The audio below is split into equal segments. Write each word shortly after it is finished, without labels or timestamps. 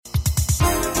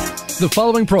The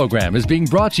following program is being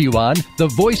brought to you on the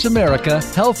Voice America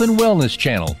Health and Wellness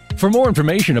Channel. For more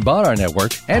information about our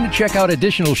network and to check out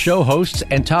additional show hosts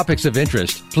and topics of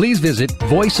interest, please visit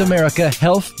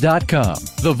voiceamericahealth.com.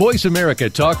 The Voice America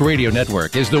Talk Radio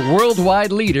Network is the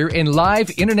worldwide leader in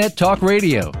live Internet talk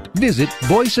radio. Visit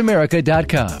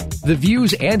voiceamerica.com. The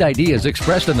views and ideas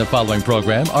expressed in the following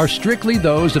program are strictly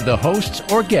those of the hosts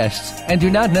or guests and do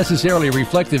not necessarily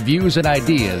reflect the views and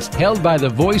ideas held by the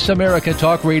Voice America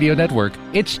Talk Radio Network,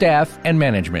 its staff, and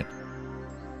management.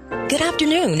 Good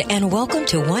afternoon and welcome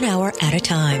to 1 Hour at a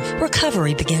Time.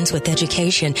 Recovery begins with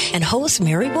education, and host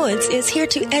Mary Woods is here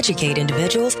to educate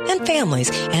individuals and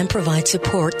families and provide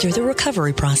support through the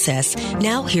recovery process.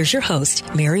 Now here's your host,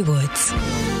 Mary Woods.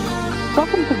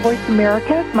 Welcome to Voice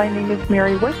America. My name is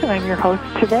Mary Woods and I'm your host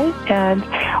today, and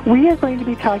we are going to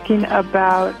be talking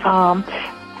about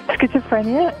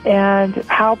schizophrenia and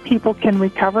how people can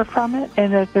recover from it,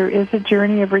 and that there is a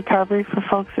journey of recovery for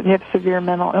folks that have severe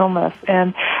mental illness.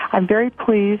 And I'm very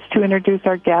pleased to introduce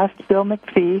our guest, Bill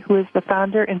MacPhee, who is the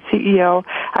founder and CEO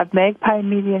of Magpie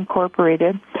Media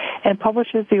Incorporated and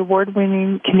publishes the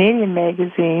award-winning Canadian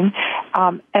magazine,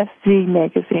 SZ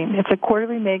Magazine. It's a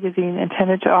quarterly magazine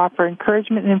intended to offer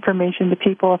encouragement and information to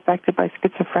people affected by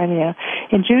schizophrenia.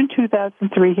 In June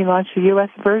 2003, he launched a U.S.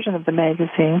 version of the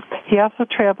magazine. He also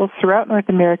travels throughout North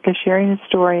America, sharing his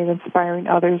story and inspiring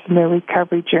others in their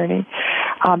recovery journey.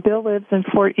 Bill lives in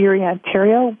Fort Erie,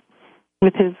 Ontario,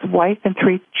 with his wife and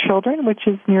 3 children, which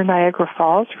is near Niagara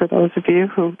Falls, for those of you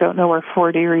who don't know where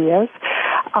Fort Erie is.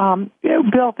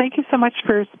 Bill, thank you so much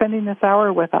for spending this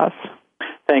hour with us.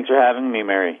 Thanks for having me,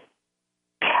 Mary.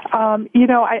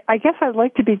 I guess I'd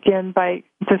like to begin by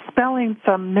dispelling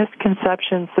some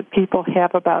misconceptions that people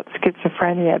have about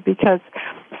schizophrenia, because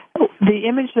the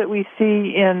image that we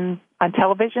see on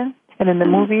television and in the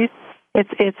movies,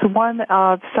 it's one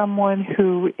of someone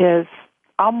who is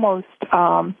almost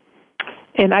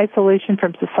in isolation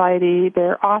from society.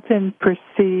 They're often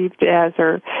perceived as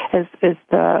the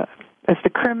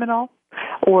criminal,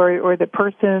 or the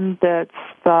person that's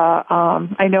the.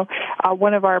 I know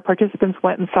one of our participants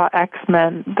went and saw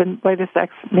X-Men, the latest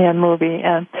X-Men movie,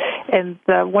 and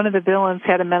one of the villains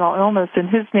had a mental illness, and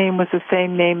his name was the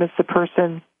same name as the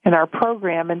person in our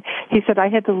program, and he said, I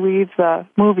had to leave the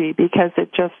movie because I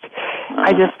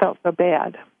just felt so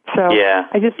bad. So yeah.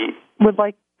 I just would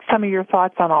like some of your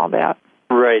thoughts on all that.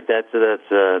 Right, that's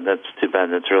too bad.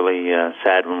 That's really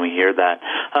sad when we hear that.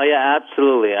 Yeah,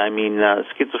 absolutely. I mean,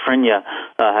 schizophrenia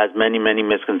has many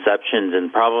misconceptions,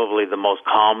 and probably the most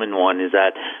common one is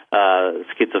that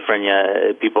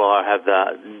schizophrenia, people have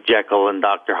the Jekyll and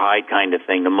Dr. Hyde kind of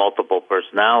thing, the multiple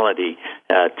personality,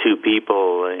 2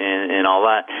 people, and all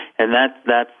that. And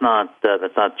that's not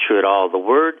true at all. The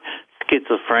word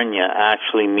schizophrenia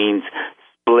actually means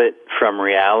split from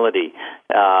reality.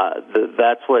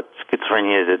 That's what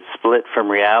schizophrenia is. It's split from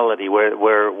reality, where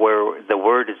the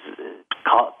word is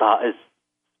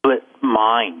split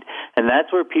mind, and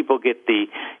that's where people get the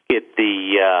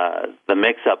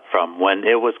mix up from. When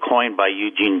it was coined by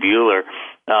Eugene Buehler,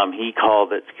 he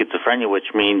called it schizophrenia,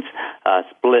 which means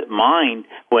split mind,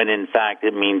 when in fact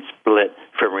it means split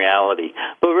from reality.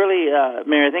 But really,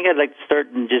 Mary, I think I'd like to start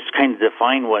and just kind of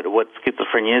define what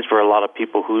schizophrenia is for a lot of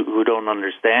people who don't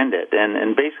understand it.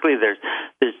 And basically, there's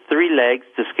 3 legs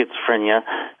to schizophrenia.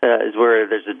 Is where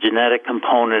there's a genetic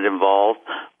component involved,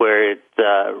 where it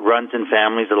runs in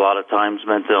families a lot of times,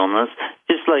 mental illness.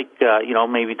 Just like,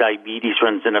 maybe diabetes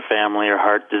runs in a family, or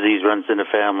heart disease runs in a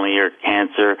family, or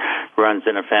cancer runs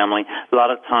in a family. A lot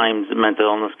of times mental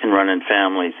illness can run in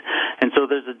families. And so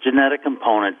there's a genetic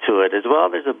component to it. As well,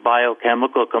 there's a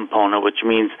biochemical component, which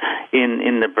means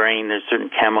in the brain there's certain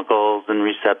chemicals and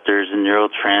receptors and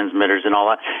neurotransmitters and all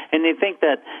that. And they think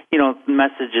that,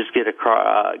 messages get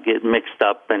mixed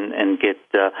up and get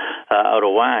out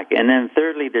of whack. And then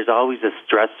thirdly, there's always a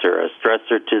stressor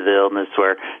to the illness,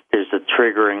 where there's a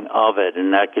triggering of it,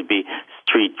 and that could be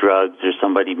street drugs, or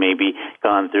somebody maybe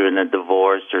gone through a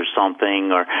divorce or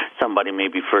something, or somebody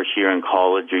maybe first year in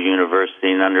college or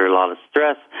university and under a lot of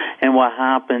stress. And what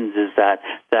happens is that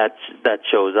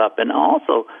shows up. And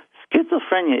also,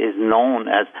 schizophrenia is known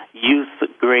as youth's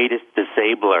greatest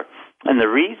disabler. And the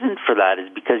reason for that is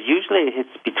because usually it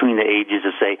hits between the ages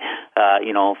of, say,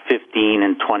 15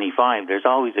 and 25. There's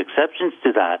always exceptions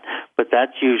to that, but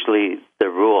that's usually the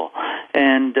rule.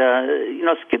 And,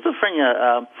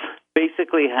 schizophrenia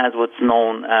basically has what's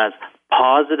known as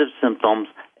positive symptoms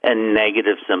and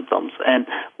negative symptoms. And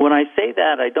when I say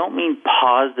that, I don't mean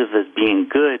positive as being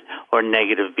good or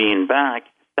negative being bad.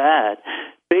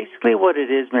 Basically what it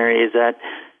is, Mary, is that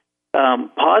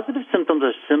positive symptoms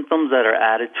are symptoms that are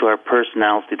added to our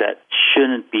personality that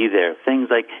shouldn't be there. Things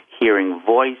like hearing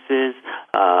voices,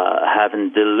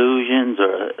 having delusions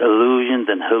or illusions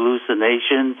and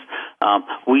hallucinations.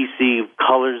 We see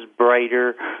colors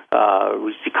brighter.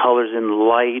 We see colors in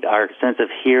light. Our sense of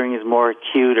hearing is more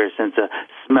acute. Our sense of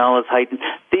smell is heightened.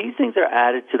 These things are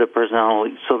added to the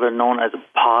personality, so they're known as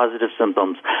positive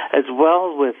symptoms, as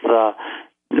well with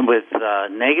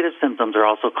negative symptoms are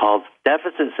also called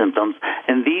deficit symptoms,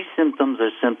 and these symptoms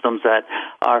are symptoms that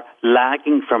are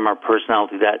lacking from our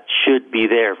personality that should be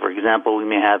there. For example, we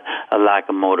may have a lack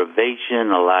of motivation,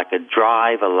 a lack of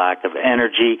drive, a lack of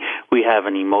energy. We have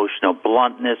an emotional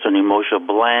bluntness, an emotional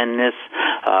blandness.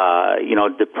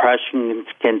 Depression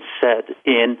can set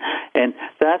in, and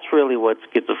that's really what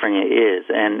schizophrenia is.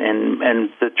 And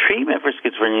the treatment for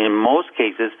schizophrenia, in most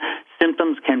cases,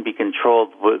 symptoms can be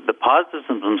controlled. The positive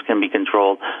symptoms can be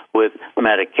controlled with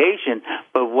medication,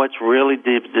 but what's really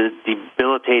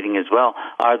debilitating as well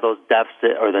are those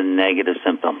deficit or the negative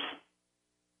symptoms.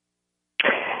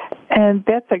 And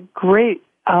that's a great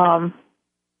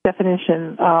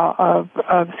definition of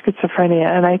schizophrenia.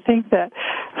 And I think that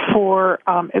for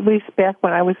at least back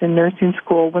when I was in nursing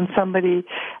school, when somebody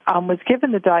was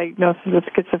given the diagnosis of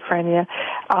schizophrenia,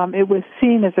 it was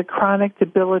seen as a chronic,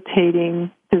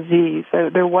 debilitating disease.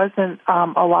 There wasn't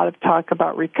a lot of talk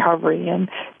about recovery. And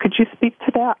could you speak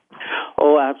to that?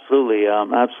 Oh, absolutely.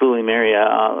 Absolutely, Mary.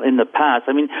 In the past,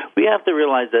 we have to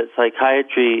realize that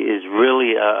psychiatry is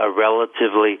really a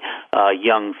relatively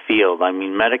young field.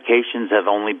 Medications have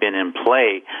only been in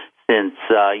play since,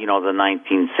 the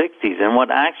 1960s. And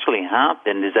what actually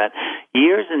happened is that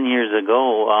years and years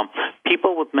ago,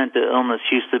 people with mental illness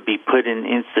used to be put in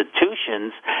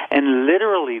institutions, and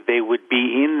literally they would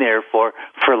be in there for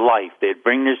life. They'd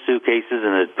bring their suitcases,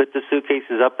 and they'd put the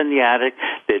suitcases up in the attic.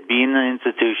 They'd be in the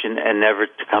institution and never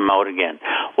to come out again.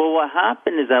 Well, what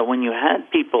happened is that when you had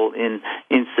people in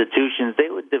institutions, they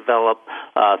would develop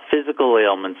physical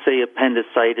ailments, say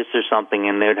appendicitis or something,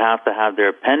 and they'd have to have their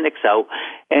appendix out.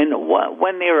 And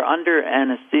when they were under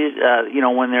anesthesia,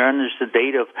 when they're under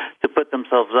sedative to put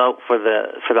themselves out for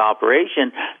the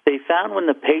operation, they found when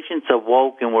the patients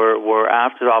awoke and were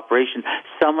after the operation,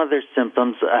 some of their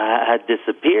symptoms had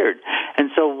disappeared.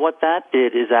 And so what that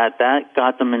did is that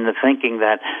got them into thinking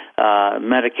that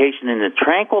medication and the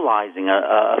tranquilizing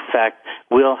effect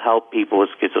will help people with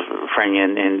schizophrenia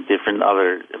and different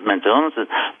other mental illnesses.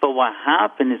 But what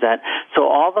happened is that, so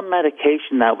all the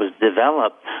medication that was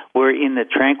developed were in the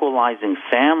tranquilizing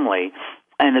family,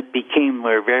 and it became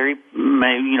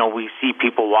we see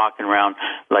people walking around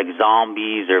like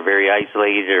zombies or very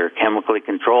isolated or chemically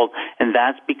controlled, and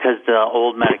that's because the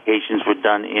old medications were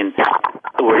done in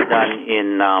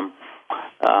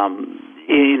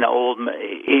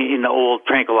the old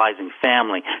tranquilizing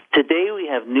family. Today we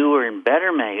have newer and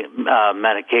better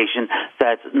medication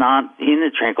that's not in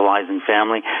the tranquilizing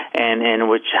family, and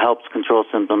which helps control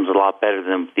symptoms a lot better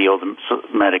than the old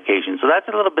medication. So that's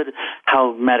a little bit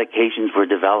how medications were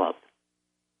developed.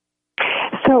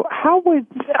 So how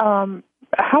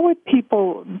would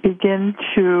people begin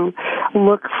to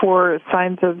look for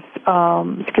signs of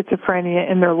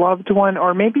schizophrenia in their loved one,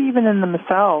 or maybe even in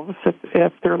themselves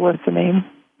if they're listening?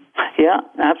 Yeah,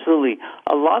 absolutely.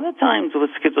 A lot of times with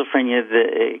schizophrenia,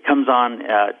 it comes on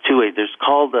two ways. There's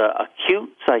called acute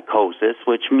psychosis,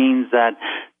 which means that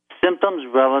symptoms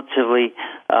relatively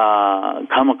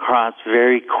come across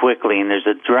very quickly, and there's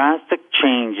a drastic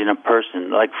change in a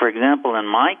person. Like, for example, in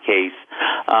my case,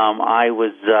 I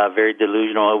was very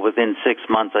delusional. Within 6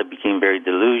 months, I became very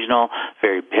delusional,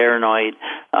 very paranoid.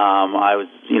 I was,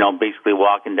 basically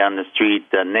walking down the street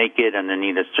naked,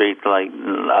 underneath a street light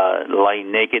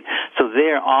naked. So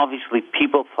there, obviously,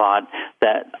 people thought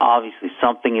that obviously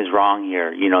something is wrong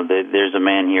here. There's a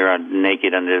man here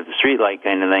naked under the streetlight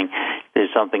kind of thing.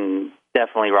 There's something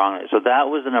definitely wrong. So that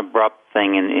was an abrupt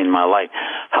thing in my life.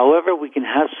 However, we can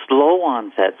have slow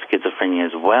onset schizophrenia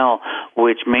as well,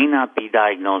 which may not be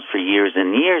diagnosed for years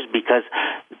and years because,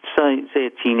 say a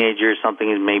teenager or something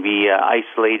is maybe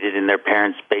isolated in their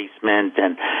parents' basement,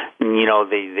 and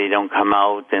they don't come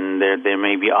out, and they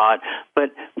may be odd.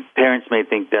 But parents may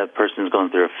think that person is going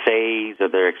through a phase, or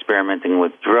they're experimenting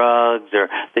with drugs, or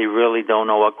they really don't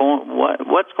know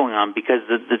what's going on because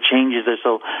the changes are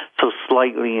so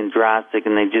slightly and drastic,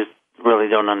 and they just really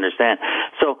don't understand.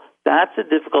 So that's a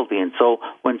difficulty. And so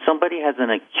when somebody has an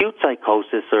acute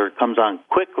psychosis or comes on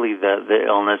quickly, the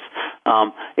illness,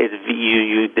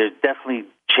 there's definitely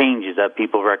changes that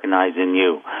people recognize in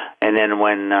you. And then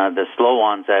when the slow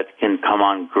onset can come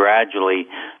on gradually,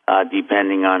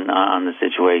 depending on the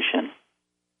situation.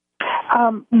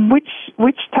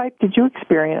 Which type did you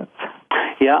experience?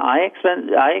 Yeah, I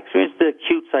experienced the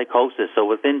acute psychosis. So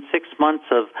within 6 months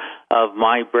of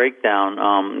my breakdown,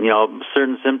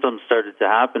 certain symptoms started to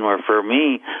happen. Where for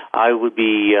me, I would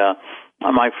be.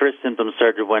 My first symptoms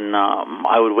started when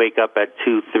I would wake up at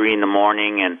 2, 3 in the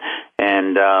morning,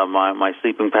 and my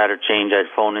sleeping pattern changed. I'd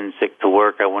phone in sick to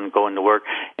work. I wouldn't go into work,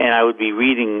 and I would be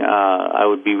reading.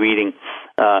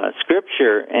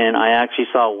 Scripture, and I actually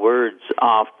saw words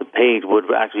off the page would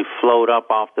actually float up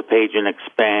off the page and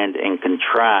expand and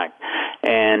contract.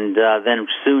 And then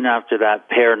soon after that,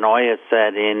 paranoia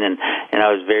set in, and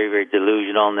I was very, very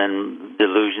delusional, and then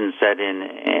delusion set in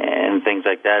and things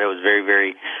like that. It was very,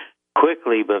 very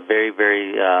quickly, but very,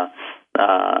 very,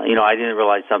 I didn't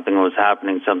realize something was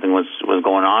happening, something was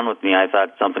going on with me. I thought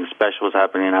something special was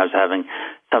happening, and I was having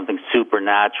something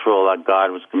supernatural that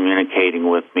God was communicating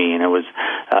with me, and it was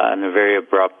in a very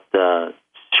abrupt,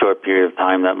 short period of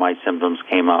time that my symptoms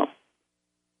came up.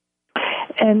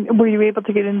 And were you able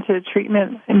to get into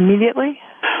treatment immediately?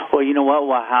 Well, you know what?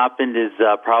 What happened is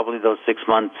probably those 6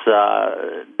 months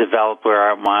developed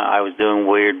where I was doing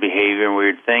weird behavior and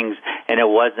weird things, and it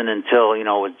wasn't until, it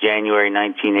was January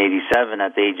 1987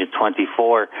 at the age of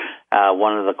 24,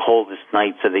 one of the coldest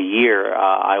nights of the year,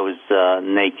 I was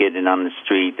naked and on the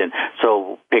street, and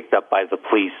so picked up by the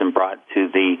police and brought to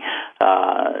the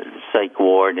psych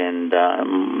ward and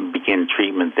began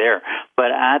treatment there.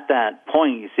 But at that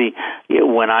point, you see,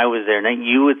 when I was there,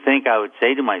 you would think I would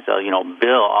say to myself,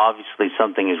 Bill, obviously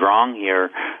something is wrong here.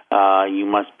 You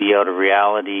must be out of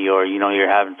reality, or, you're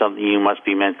having something, you must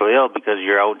be mentally ill because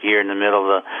you're out here in the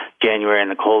middle of January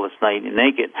and the coldest night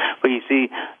naked. But you see,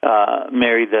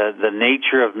 Mary, the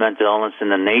nature of mental illness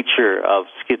and the nature of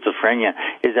schizophrenia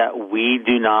is that we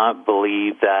do not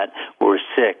believe that we're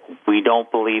sick. We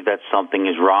don't believe that something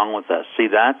is wrong with us. See,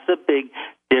 that's the big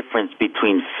difference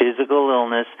between physical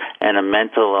illness and a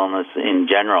mental illness in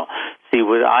general. See,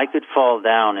 I could fall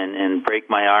down and break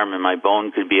my arm, and my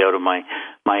bone could be out of my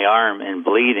arm and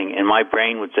bleeding, and my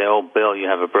brain would say, oh, Bill, you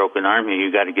have a broken arm here.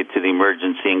 You got to get to the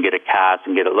emergency and get a cast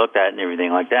and get it looked at and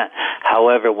everything like that.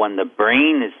 However, when the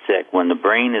brain is sick, when the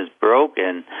brain is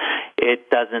broken, it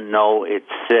doesn't know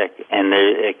it's sick, and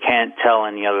it can't tell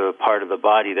any other part of the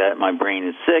body that my brain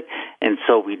is sick, and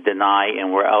so we deny,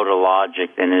 and we're out of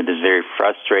logic, and it is very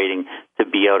frustrating to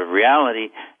be out of reality,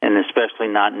 and especially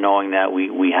not knowing that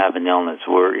we have an illness.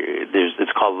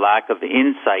 It's called lack of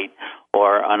insight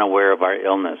or unaware of our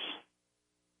illness.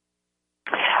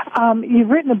 You've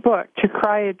written a book, To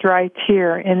Cry a Dry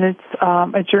Tear, and it's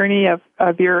a journey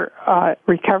of your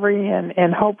recovery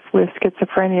and hope with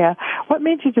schizophrenia. What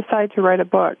made you decide to write a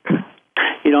book?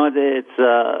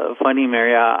 It's funny,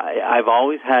 Mary. I've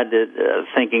always had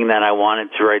thinking that I wanted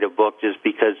to write a book just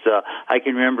because I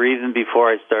can remember even before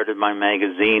I started my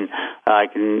magazine, I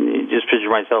can just picture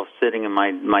myself sitting in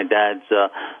my dad's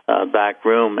back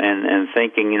room and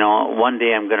thinking, one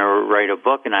day I'm going to write a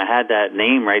book, and I had that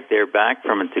name right there back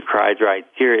from it, To Cry a Dry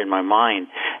Tear, in my mind.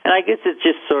 And I guess it's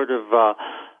just sort of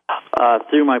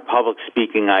through my public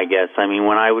speaking, I guess. I mean,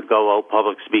 when I would go out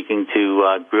public speaking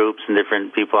to groups and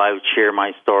different people, I would share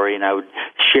my story, and I would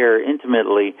share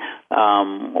intimately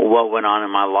what went on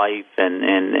in my life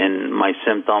and my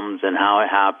symptoms and how it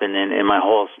happened and my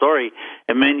whole story.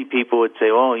 And many people would say,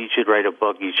 oh, you should write a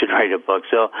book, you should write a book.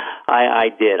 So I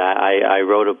did. I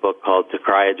wrote a book called To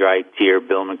Cry a Dry Tear,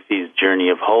 Bill MacPhee's Journey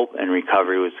of Hope and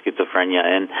Recovery with Schizophrenia.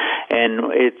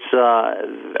 And it's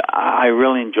I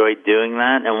really enjoyed doing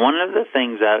that. And one of the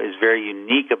things that is very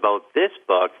unique about this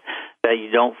book that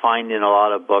you don't find in a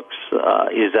lot of books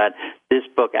is that this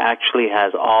book actually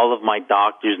has all of my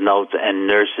doctor's notes and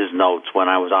nurses' notes when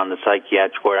I was on the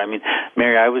psychiatric ward. I mean,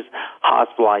 Mary, I was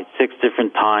hospitalized 6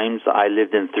 different times. I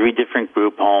lived in 3 different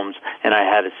group homes, and I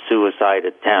had a suicide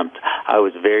attempt. I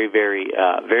was very, very,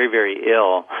 very, very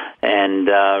ill, and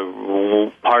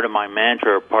part of my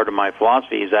mantra, or part of my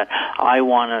philosophy is that I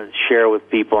want to share with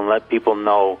people and let people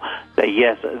know that,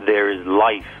 yes, there is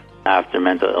life after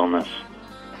mental illness.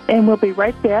 And we'll be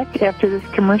right back after this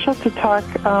commercial to talk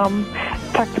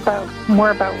about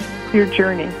more about your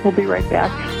journey. We'll be right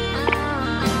back.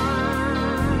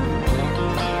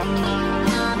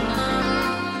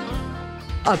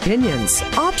 Opinions,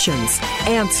 options,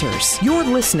 answers. You're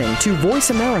listening to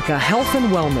Voice America Health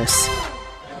and Wellness.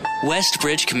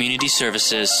 Westbridge Community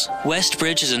Services.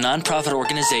 Westbridge is a nonprofit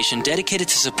organization dedicated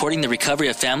to supporting the recovery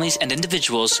of families and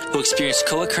individuals who experience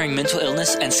co-occurring mental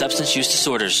illness and substance use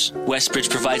disorders. Westbridge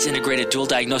provides integrated dual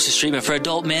diagnosis treatment for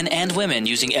adult men and women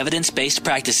using evidence-based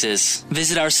practices.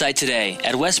 Visit our site today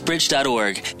at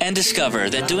westbridge.org and discover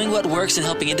that doing what works in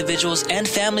helping individuals and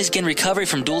families gain recovery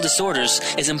from dual disorders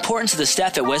is important to the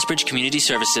staff at Westbridge Community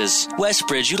Services.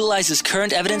 Westbridge utilizes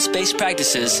current evidence-based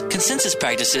practices, consensus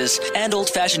practices, and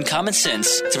old-fashioned common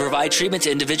sense to provide treatment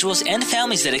to individuals and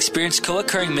families that experience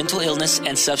co-occurring mental illness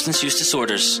and substance use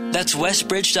disorders. That's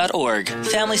westbridge.org,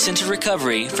 family-centered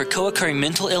recovery for co-occurring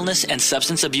mental illness and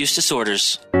substance abuse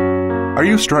disorders. Are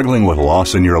you struggling with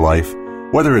loss in your life?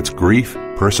 Whether it's grief,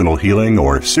 personal healing,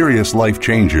 or serious life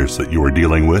changes that you are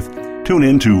dealing with, tune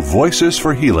in to Voices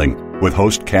for Healing with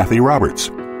host Kathy Roberts.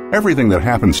 Everything that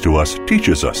happens to us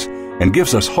teaches us and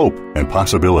gives us hope and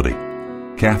possibility.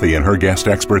 Kathy and her guest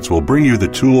experts will bring you the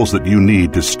tools that you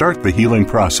need to start the healing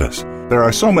process. There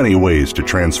are so many ways to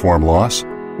transform loss.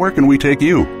 Where can we take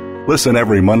you? Listen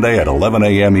every Monday at 11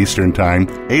 a.m. Eastern Time,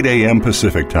 8 a.m.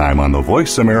 Pacific Time on the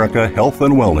Voice America Health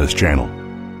and Wellness Channel.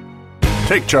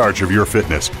 Take charge of your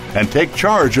fitness and take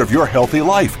charge of your healthy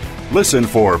life. Listen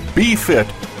for Be Fit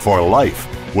for Life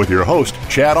with your host,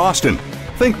 Chad Austin.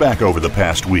 Think back over the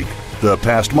past week, the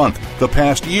past month, the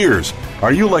past years.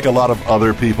 Are you like a lot of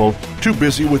other people? Too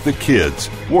busy with the kids,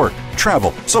 work,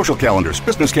 travel, social calendars,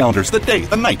 business calendars, the day,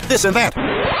 the night, this and that.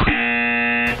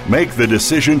 Make the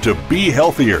decision to be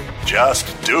healthier. Just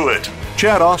do it.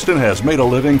 Chad Austin has made a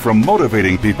living from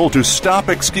motivating people to stop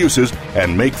excuses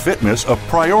and make fitness a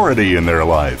priority in their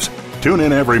lives. Tune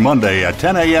in every Monday at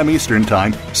 10 a.m. Eastern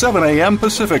Time, 7 a.m.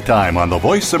 Pacific Time on the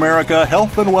Voice America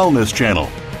Health and Wellness Channel.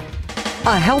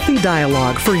 A healthy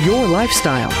dialogue for your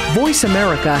lifestyle. Voice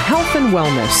America Health and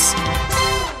Wellness.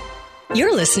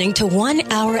 You're listening to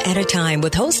 1 Hour at a Time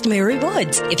with host Mary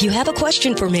Woods. If you have a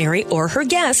question for Mary or her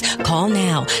guest, call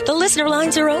now. The listener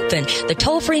lines are open. The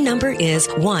toll-free number is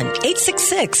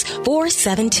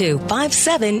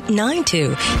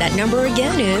 1-866-472-5792. That number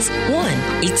again is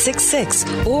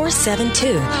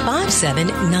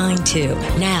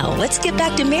 1-866-472-5792. Now, let's get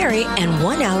back to Mary and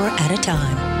 1 Hour at a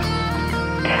Time.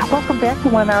 Welcome back to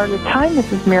 1 Hour at a Time.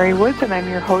 This is Mary Woods, and I'm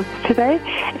your host today.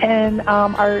 And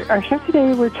our show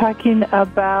today, we're talking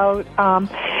about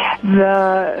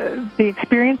the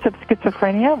experience of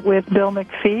schizophrenia with Bill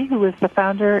MacPhee, who is the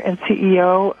founder and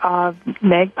CEO of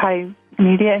Magpie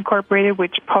Media Incorporated,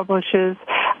 which publishes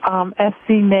SC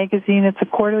Magazine. It's a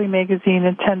quarterly magazine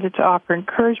intended to offer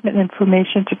encouragement and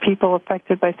information to people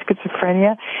affected by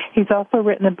schizophrenia. He's also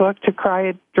written a book, To Cry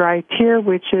a Dry Tear,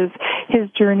 which is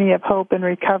his journey of hope and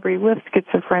recovery with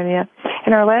schizophrenia.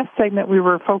 In our last segment, we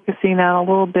were focusing on a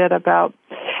little bit about,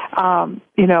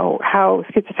 how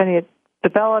schizophrenia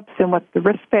develops and what the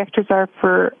risk factors are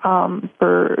for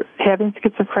having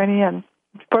schizophrenia. And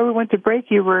before we went to break,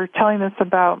 you were telling us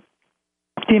about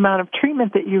the amount of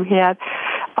treatment that you had,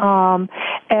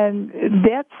 and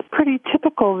that's pretty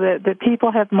typical that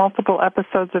people have multiple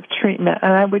episodes of treatment.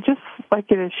 And I would just like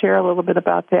you to share a little bit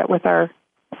about that with our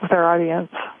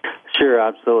audience. Sure,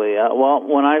 absolutely. Well,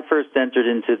 when I first entered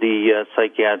into the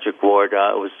psychiatric ward,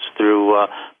 it was through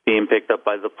being picked up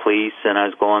by the police, and I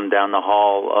was going down the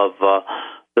hall of the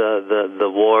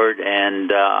ward, and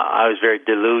I was very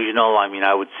delusional. I mean,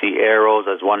 I would see arrows.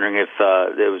 I was wondering if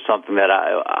there was something that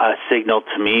I signaled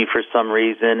to me for some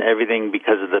reason. Everything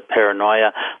because of the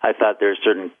paranoia. I thought there was a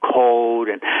certain code.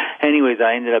 And anyways,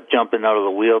 I ended up jumping out of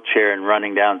the wheelchair and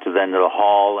running down to the end of the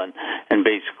hall and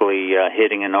basically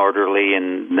hitting an orderly,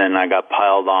 and then I got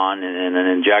piled on in an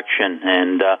injection.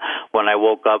 And when I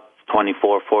woke up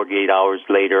 48 hours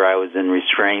later, I was in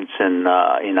restraints and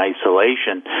in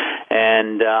isolation.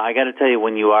 And I got to tell you,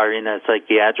 when you are in a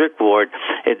psychiatric ward,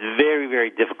 it's very,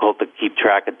 very difficult to keep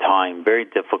track of time. Very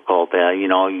difficult.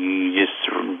 You just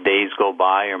days go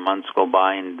by or months go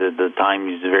by, and the time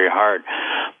is very hard.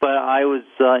 But I was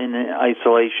in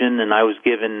isolation, and I was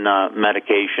given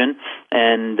medication,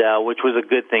 and which was a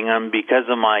good thing. Because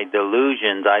of my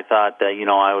delusions, I thought that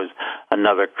I was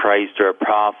another Christ or a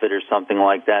prophet or something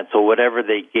like that. So whatever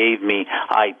they gave me,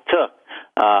 I took.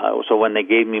 So when they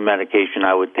gave me medication,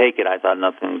 I would take it. I thought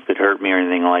nothing could hurt me or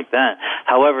anything like that.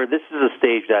 However, this is a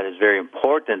stage that is very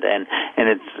important, and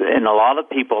a lot of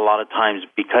people, a lot of times,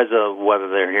 because of whether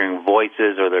they're hearing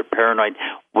voices or they're paranoid,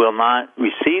 will not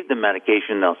receive the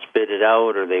medication. They'll spit it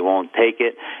out or they won't take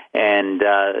it, and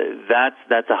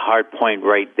that's a hard point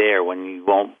right there when you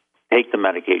won't take the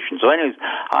medication. So anyways,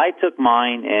 I took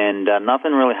mine, and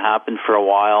nothing really happened for a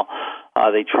while.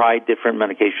 They tried different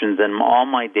medications, and all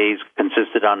my days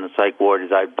consisted on the psych ward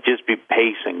is I'd just be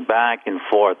pacing back and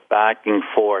forth.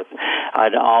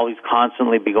 I'd always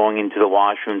constantly be going into the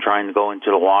washroom, trying to go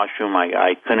into the washroom.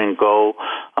 I couldn't go,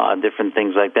 different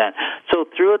things like that. So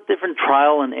through a different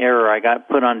trial and error, I got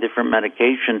put on different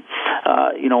medication.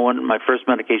 When my first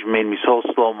medication made me so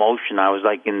slow motion, I was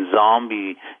like in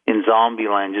zombie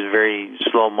land, just very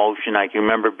slow motion. I can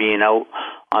remember being out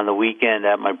on the weekend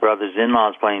at my brother's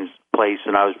in-laws' place,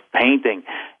 and I was painting,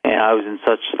 and I was in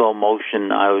such slow motion.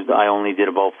 I only did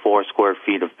about 4 square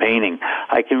feet of painting.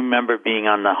 I can remember being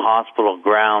on the hospital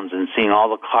grounds and seeing all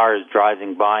the cars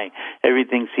driving by.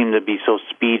 Everything seemed to be so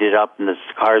speeded up, and the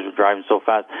cars were driving so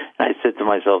fast. And I said to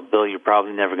myself, Bill, you're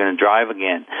probably never going to drive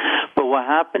again. But what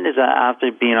happened is that after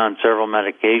being on several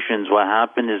medications, what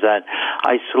happened is that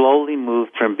I slowly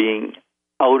moved from being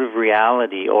out of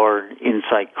reality or in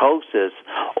psychosis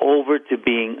over to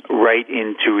being right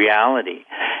into reality.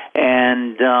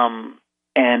 And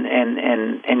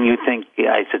you think,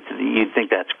 I said to you think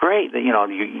that's great,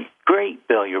 great,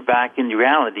 Bill, you're back in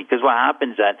reality. Because what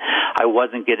happens is that I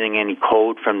wasn't getting any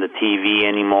code from the TV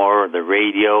anymore or the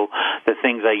radio. The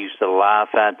things I used to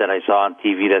laugh at that I saw on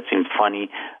TV that seemed funny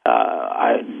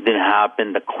didn't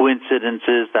happen. The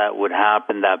coincidences that would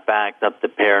happen that backed up the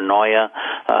paranoia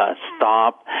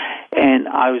stopped. And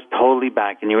I was totally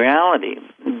back in reality.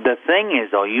 The thing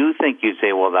is, though, you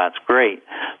say, well, that's great.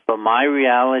 But my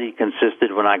reality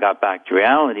consisted when I got back to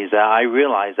reality is that I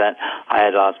realized that I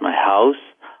had lost my house,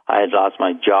 I had lost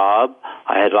my job,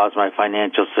 I had lost my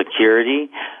financial security,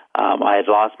 I had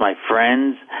lost my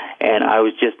friends, and I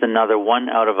was just another one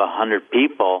out of 100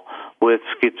 people with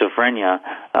schizophrenia,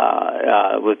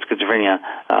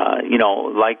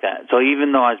 like that. So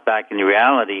even though I was back in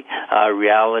reality,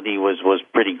 reality was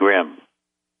pretty grim.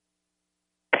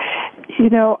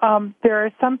 There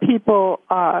are some people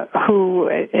who,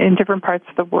 in different parts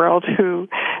of the world, who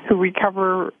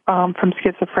recover from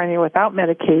schizophrenia without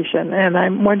medication, and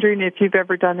I'm wondering if you've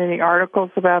ever done any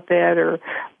articles about that or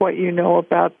what you know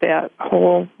about that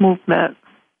whole movement.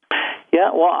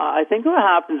 Yeah, well, I think what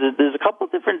happens is there's a couple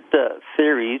different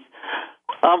theories.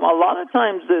 A lot of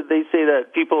times they say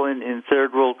that people in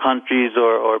third world countries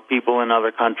or people in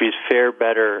other countries fare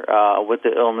better with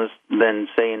the illness than,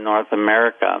 say, in North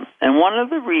America. And one of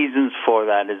the reasons for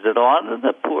that is that a lot of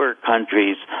the poorer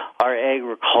countries are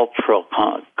agricultural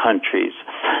countries.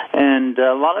 And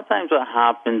a lot of times what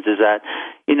happens is that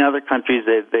in other countries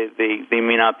they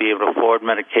may not be able to afford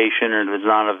medication or it's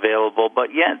not available,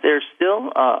 but yet they're still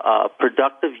a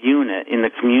productive unit in the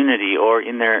community or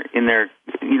in their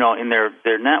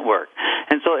network.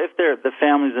 And so if the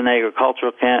family's an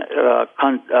agricultural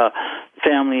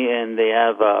family and they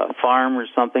have a farm or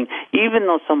something, even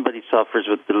though somebody suffers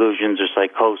with delusions or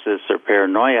psychosis or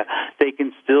paranoia, they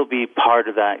can still be part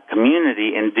of that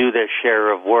community and do their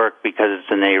share of work because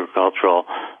it's an agricultural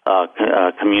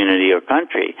community or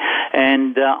country.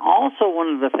 And also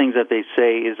one of the things that they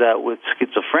say is that with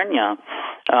schizophrenia,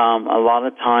 a lot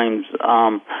of times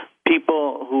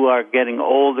people who are getting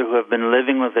older, who have been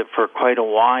living with it for quite a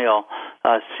while,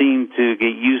 seem to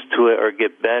get used to it or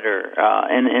get better.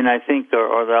 And I think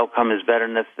or the outcome is better.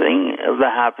 And the thing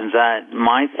that happens,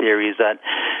 my theory is that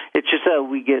it's just that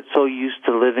we get so used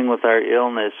to living with our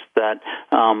illness that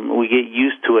we get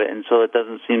used to it, and so it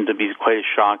doesn't seem to be quite a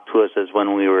shock to us as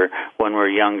when we're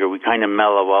younger. We kind of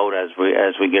mellow out as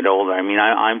we get older. I mean,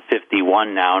 I'm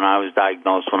 51 now, and I was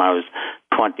diagnosed when I was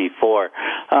 24.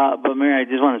 But Mary, I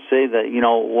just want to say that,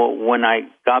 when I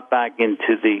got back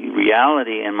into the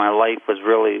reality and my life was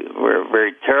really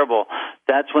very terrible,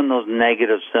 that's when those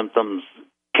negative symptoms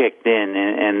kicked in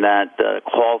and that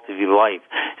quality of life.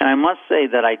 And I must say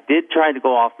that I did try to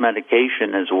go off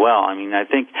medication as well. I mean, I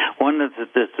think one of the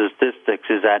statistics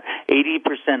is that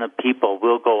 80% of people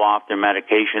will go off their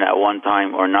medication at one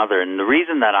time or another. And the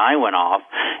reason that I went off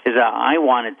is that I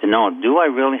wanted to know, do I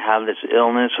really have this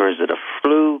illness, or is it a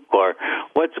fluke, or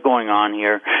what's going on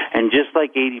here? And just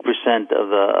like 80%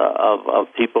 of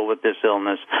people with this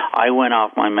illness, I went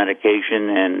off my medication,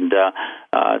 and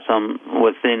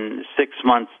within 6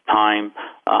 months' time,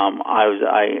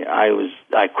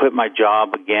 I quit my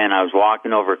job again. I was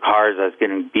walking over cars. I was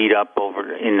getting beat up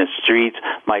over in the streets.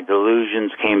 My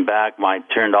delusions came back. I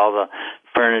turned all the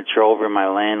furniture over in my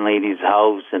landlady's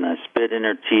house, and I spit in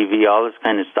her TV, all this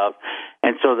kind of stuff. And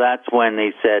And so that's when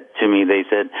they said to me,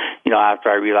 after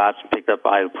I relapsed, picked up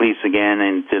by the police again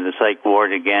and to the psych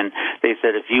ward again, they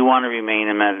said, if you want to remain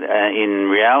in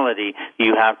reality,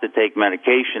 you have to take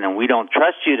medication, and we don't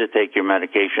trust you to take your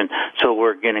medication, so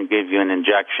we're going to give you an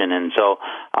injection. And so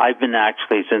I've been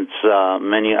actually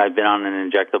I've been on an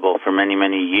injectable for many,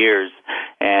 many years,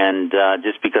 and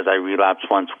just because I relapsed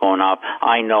once going off,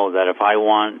 I know that if I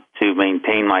want to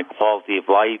maintain my quality of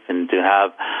life and to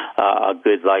have a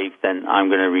good life, then I'm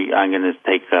going to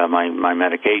take my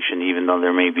medication, even though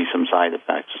there may be some side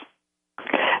effects.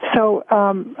 So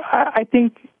I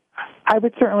think I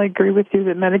would certainly agree with you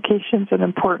that medication is an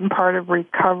important part of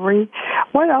recovery.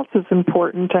 What else is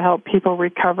important to help people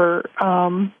recover?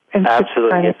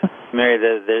 Absolutely, Mary.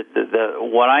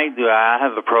 What I do, I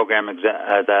have a program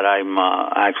that I'm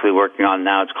actually working on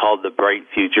now. It's called the Bright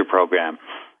Future Program.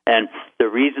 And the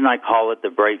reason I call it the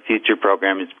Bright Future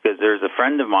Program is because there's a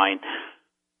friend of mine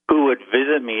who would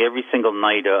visit me every single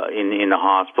night in the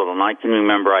hospital. And I can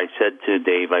remember I said to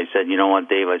Dave, I said, you know what,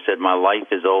 Dave, I said, my life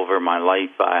is over. My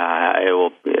life,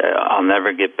 I'll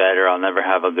never get better. I'll never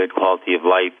have a good quality of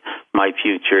life. My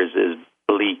future is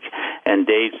bleak. And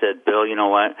Dave said, Bill, you know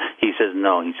what? He says,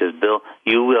 no. He says, Bill,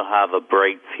 you will have a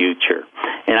bright future.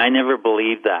 And I never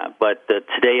believed that. But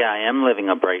today I am living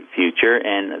a bright future.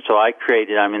 And so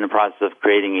I'm in the process of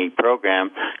creating a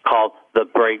program called the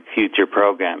Bright Future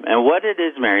Program. And what it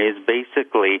is, Mary, is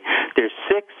basically there's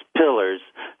six pillars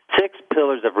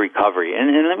of recovery.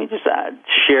 And let me just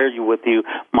share with you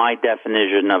my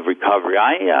definition of recovery.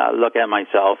 I look at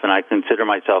myself and I consider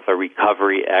myself a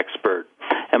recovery expert.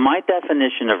 And my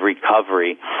definition of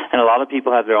recovery, and a lot of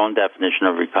people have their own definition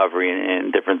of recovery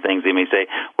and different things. They may say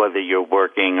whether you're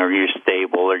working or you're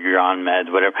stable or you're on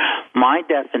meds, whatever. My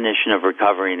definition of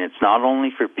recovery, and it's not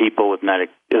only for people with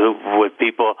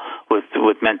people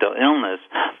with mental illness,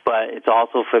 but it's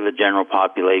also for the general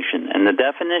population. And the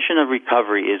definition of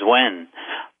recovery is when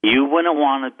you wouldn't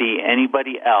want to be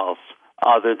anybody else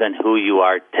other than who you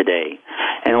are today.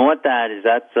 And what that is,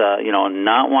 that's,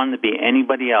 not wanting to be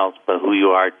anybody else but who you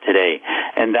are today.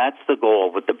 And that's the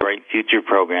goal with the Bright Future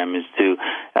Program, is to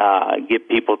get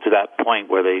people to that point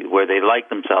where they like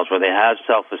themselves, where they have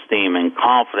self-esteem and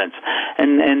confidence.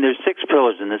 And there's six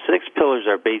pillars, and the six pillars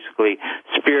are basically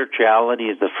spirituality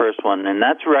is the first one, and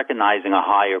that's recognizing a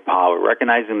higher power,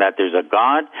 recognizing that there's a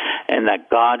God and that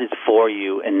God is for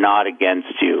you and not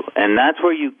against you. And that's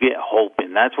where you get hope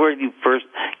in. That's where you first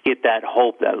get that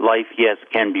hope that life, yes,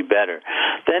 can be better.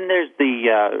 Then there's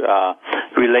the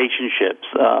relationships.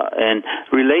 And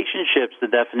relationships, the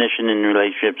definition in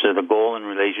relationships, or the goal in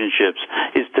relationships,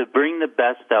 is to bring the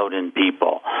best out in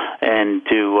people and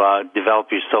to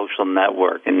develop your social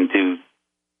network and to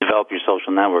develop your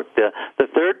social network. The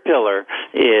third pillar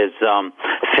is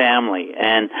family,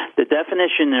 and the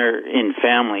definition in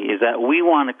family is that we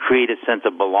want to create a sense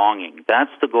of belonging. That's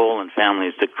the goal in family,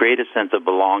 is to create a sense of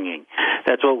belonging.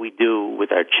 That's what we do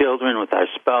with our children, with our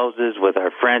spouses, with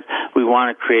our friends. We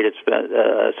want to create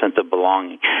a sense of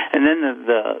belonging. And then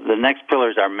the next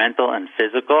pillar is our mental and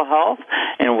physical health,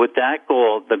 and with that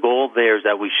goal, the goal there is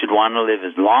that we should want to live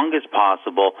as long as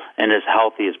possible and as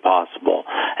healthy as possible.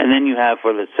 And then you have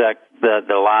for the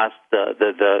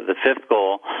fifth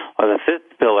goal, or the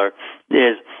fifth pillar,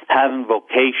 is having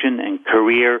vocation and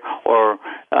career, or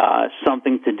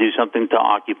something to do, something to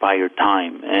occupy your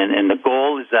time. And the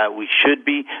goal is that we should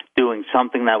be doing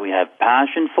something that we have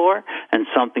passion for and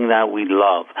something that we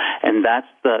love. And that's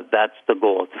the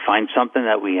goal, to find something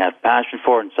that we have passion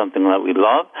for and something that we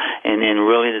love, and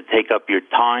really to take up your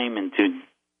time and to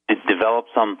develop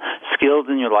some skills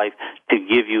in your life to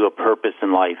give you a purpose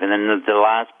in life. And then the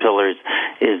last pillar is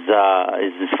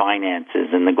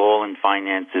finances, and the goal in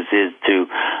finances is to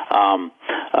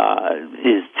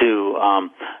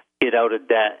get out of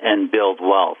debt and build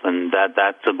wealth, and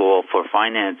that's the goal for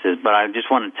finances. But I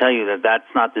just want to tell you that that's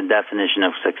not the definition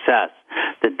of success.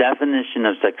 The definition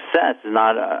of success is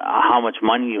not how much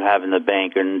money you have in the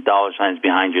bank or dollar signs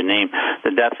behind your name.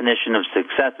 The definition of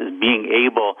success is being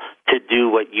able to do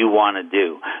what you want to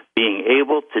do. Being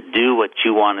able to do what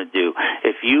you want to do.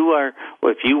 If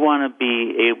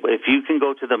you can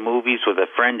go to the movies with a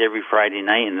friend every Friday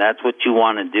night, and that's what you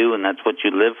want to do, and that's what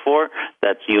you live for,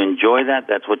 you enjoy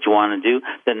that's what you want to do,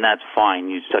 then that's fine.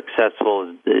 Your success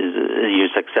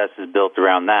is built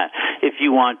around that. If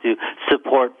you want to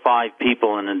support 5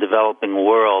 people in a developing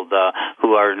world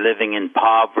who are living in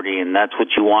poverty, and that's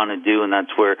what you want to do, and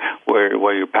that's where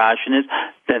your passion is,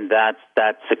 then that's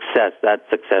success. That's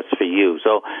success for you.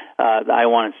 So I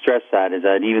want to stress that, is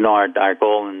that even though our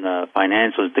goal in the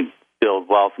financial is to build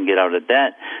wealth and get out of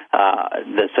debt.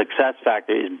 The success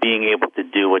factor is being able to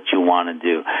do what you want to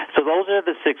do. So those are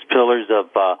the 6 pillars of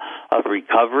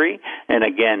recovery. And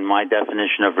again, my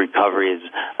definition of recovery is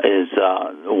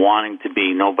wanting to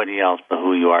be nobody else but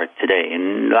who you are today.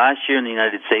 And last year in the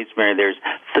United States, Mary, there's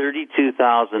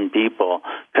 32,000 people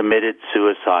committed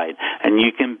suicide, and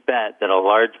you can bet that a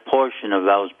large portion of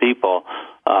those people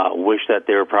wish that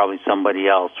they were probably somebody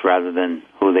else rather than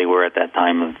who they were at that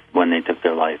time of when they took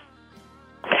their life.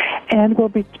 And we'll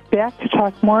be back to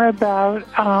talk more about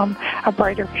a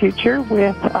brighter future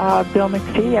with Bill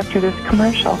MacPhee after this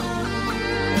commercial.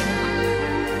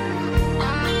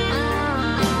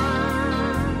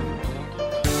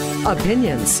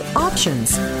 Opinions,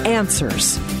 options,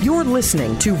 answers. You're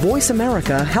listening to Voice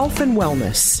America Health and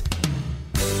Wellness.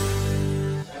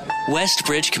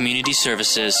 Westbridge Community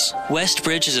Services.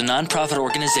 Westbridge is a nonprofit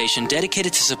organization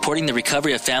dedicated to supporting the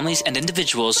recovery of families and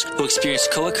individuals who experience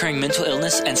co-occurring mental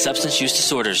illness and substance use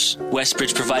disorders.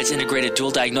 Westbridge provides integrated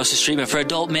dual diagnosis treatment for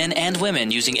adult men and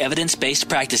women using evidence-based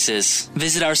practices.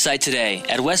 Visit our site today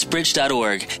at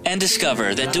westbridge.org and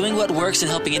discover that doing what works in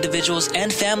helping individuals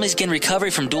and families gain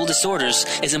recovery from dual disorders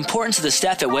is important to the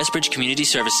staff at Westbridge Community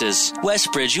Services.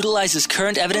 Westbridge utilizes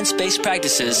current evidence-based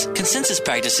practices, consensus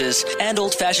practices, and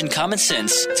old-fashioned common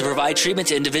sense to provide treatment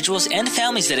to individuals and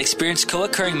families that experience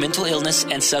co-occurring mental illness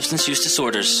and substance use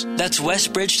disorders. That's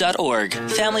westbridge.org,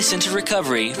 family-centered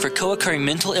recovery for co-occurring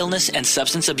mental illness and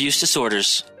substance abuse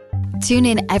disorders. Tune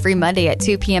in every Monday at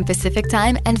 2 p.m. Pacific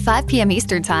Time and 5 p.m.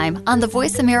 Eastern Time on the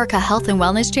Voice America Health and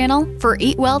Wellness channel for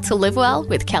Eat Well to Live Well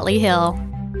with Kelly Hill.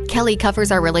 Kelly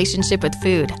covers our relationship with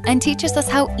food and teaches us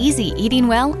how easy eating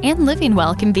well and living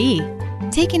well can be,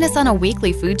 taking us on a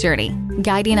weekly food journey,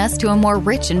 guiding us to a more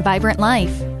rich and vibrant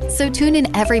life. So tune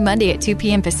in every Monday at 2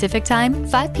 p.m. Pacific Time,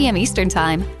 5 p.m. Eastern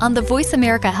Time on the Voice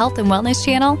America Health and Wellness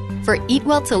channel for Eat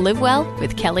Well to Live Well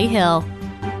with Kelly Hill.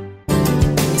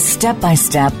 Step by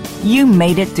step, you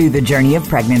made it through the journey of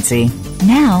pregnancy.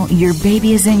 Now your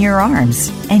baby is in your arms,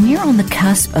 and you're on the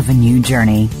cusp of a new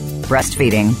journey,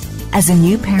 breastfeeding. As a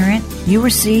new parent, you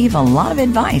receive a lot of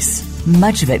advice,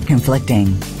 much of it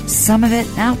conflicting, some of it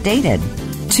outdated.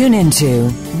 Tune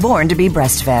into Born to be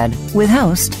Breastfed with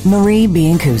host Marie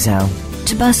Biancuso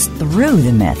to bust through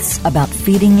the myths about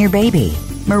feeding your baby.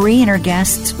 Marie and her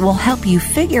guests will help you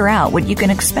figure out what you can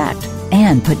expect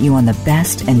and put you on the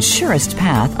best and surest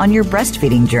path on your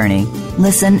breastfeeding journey.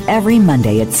 Listen every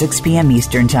Monday at 6 p.m.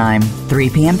 Eastern Time, 3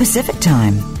 p.m. Pacific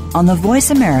Time on the Voice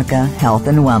America Health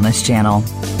and Wellness channel.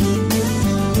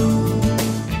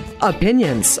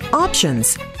 Opinions,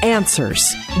 options,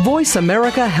 answers. Voice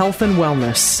America Health and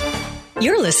Wellness.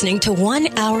 You're listening to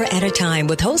 1 Hour at a Time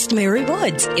with host Mary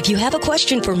Woods. If you have a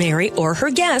question for Mary or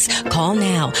her guest, call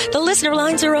now. The listener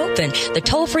lines are open. The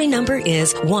toll-free number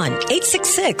is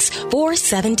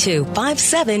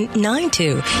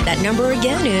 1-866-472-5792. That number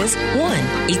again is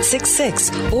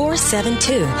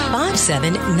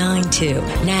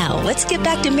 1-866-472-5792. Now, let's get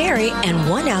back to Mary and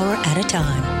 1 Hour at a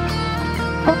Time.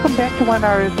 Welcome back to 1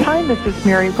 Hour at a Time. This is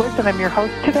Mary Woods, and I'm your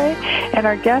host today. And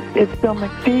our guest is Bill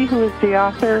MacPhee, who is the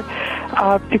author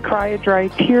of To Cry a Dry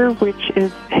Tear, which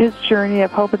is his journey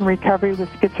of hope and recovery with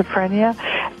schizophrenia.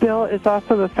 Bill is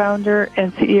also the founder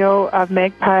and CEO of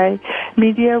Magpie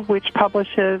Media, which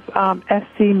publishes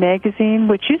SC Magazine,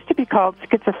 which used to be called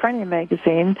Schizophrenia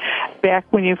Magazine back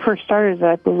when you first started,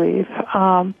 I believe.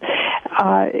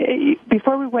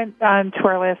 Before we went on to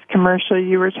our last commercial,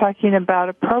 you were talking about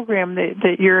a program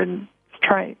that you're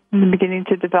trying in the beginning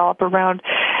to develop around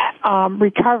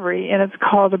recovery, and it's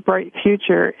called A Bright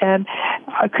Future. And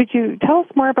could you tell us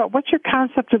more about what's your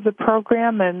concept of the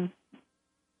program and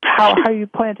how you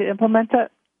plan to implement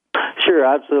it? Sure,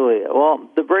 absolutely. Well,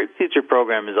 the Bright Future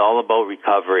program is all about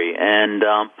recovery, and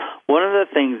one of the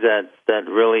things that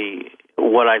really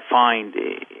what I find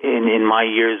in my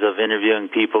years of interviewing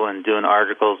people and doing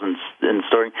articles and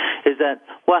stories is that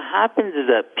what happens is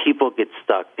that people get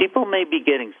stuck. People may be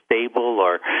getting stable,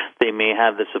 or they may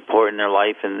have the support in their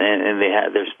life, and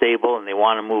they're stable and they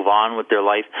want to move on with their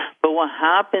life. But what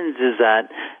happens is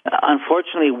that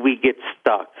unfortunately we get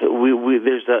stuck.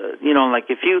 There's a like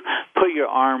if you put your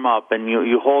arm up and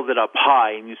you hold it up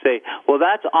high and you say, well,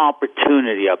 that's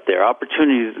opportunity up there.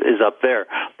 Opportunity is up there.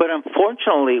 But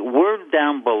unfortunately, we're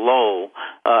down below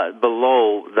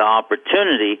the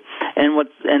opportunity,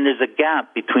 and there's a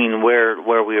gap between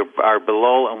where we are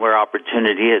below and where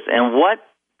opportunity is. And what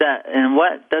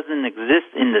doesn't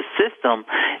exist in the system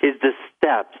is the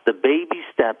steps, the baby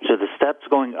steps, or the steps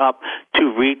going up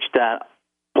to reach that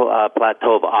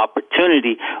plateau of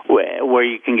opportunity where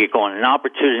you can get going. An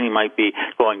opportunity might be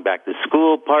going back to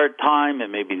school part-time. It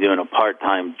may be doing a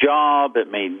part-time job. It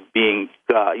may be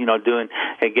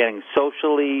getting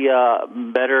socially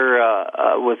better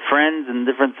with friends and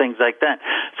different things like that.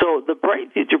 So the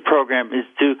Bright Future program is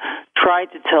to try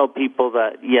to tell people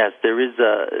that, yes, there is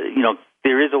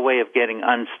a way of getting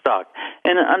unstuck.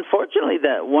 And unfortunately,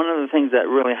 that one of the things that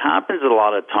really happens a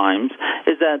lot of times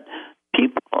is that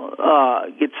people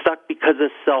get stuck because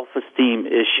of self-esteem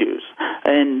issues.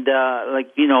 And,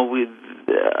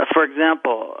 for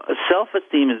example,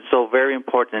 self-esteem is so very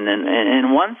important.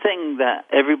 And one thing that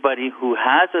everybody who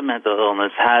has a mental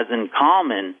illness has in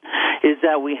common is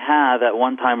that we have, at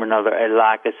one time or another, a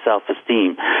lack of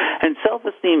self-esteem. And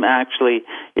self-esteem actually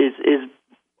is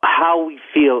how we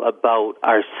feel about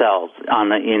ourselves on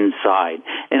the inside.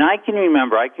 And I can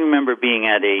remember being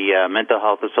at a mental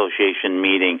health association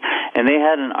meeting, and they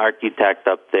had an architect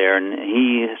up there, and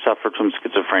he suffered from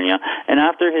schizophrenia. And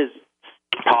after his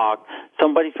talk,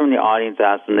 somebody from the audience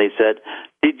asked him, they said,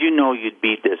 "Did you know you'd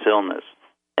beat this illness?"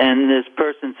 And this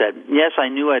person said, "Yes, I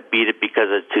knew I'd beat it because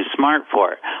I was too smart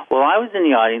for it." Well, I was in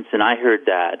the audience, and I heard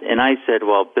that, and I said,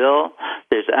 "Well, Bill,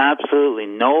 there's absolutely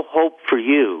no hope for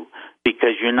you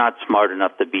because you're not smart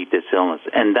enough to beat this illness."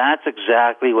 And that's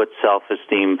exactly what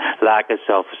lack of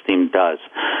self-esteem does,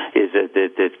 is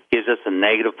it gives us a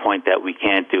negative point that we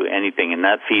can't do anything, and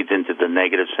that feeds into the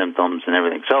negative symptoms and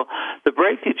everything. So the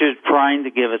Bright Future is trying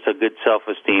to give us a good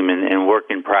self-esteem and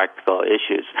work in practical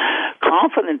issues.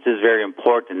 Confidence is very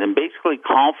important, and basically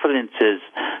confidence is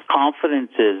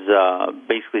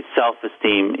basically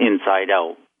self-esteem inside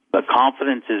out. But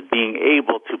confidence is being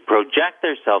able to project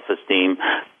their self-esteem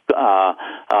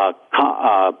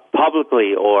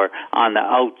publicly or on the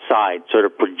outside, sort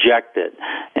of project it,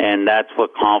 and that's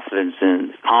what confidence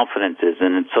is,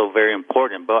 and it's so very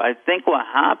important. But I think what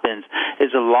happens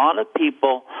is a lot of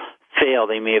people fail.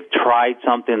 They may have tried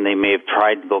something. They may have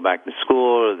tried to go back to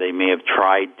school, or they may have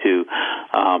tried to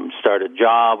start a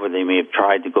job, or they may have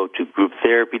tried to go to group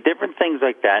therapy, different things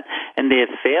like that, and they have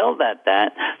failed at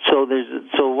that. So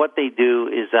what they do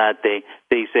is that they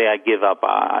say, "I give up."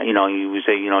 You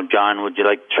say, "John, would you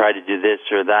like to try to do this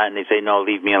or that?" And they say, "No,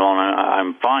 leave me alone.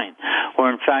 I'm fine." Or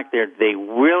in fact, they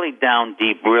really down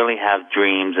deep really have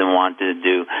dreams and want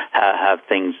to have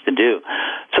things to do.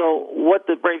 So what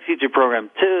the Bright Future program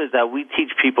too is that we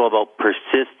teach people about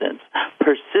persistence.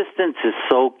 Persistence is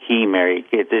so key, Mary.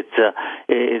 It's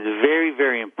very,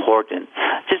 very important.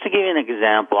 Just to give you an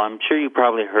example, I'm sure you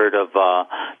probably heard of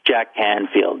Jack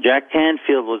Canfield. Jack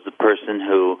Canfield was the person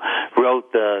who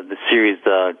wrote the series,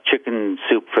 The Chicken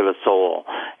Soup for the Soul,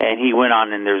 and he went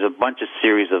on, and there's a bunch of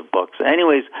series of books.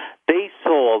 Anyways, they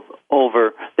sold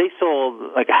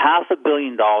like $500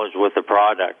 million worth of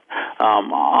product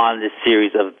on this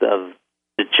series of the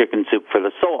Chicken Soup for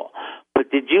the Soul. But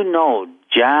did you know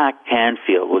Jack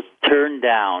Canfield was turned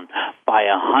down by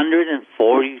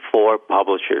 144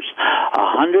 publishers?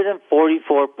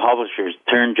 144 publishers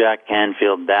turned Jack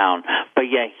Canfield down, but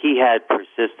yet he had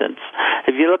persistence.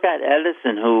 If you look at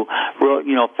Edison, who wrote,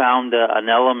 found an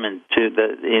element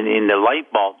in the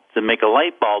light bulb to make a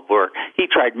light bulb work, he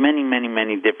tried many, many,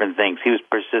 many different things. He was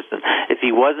persistent. If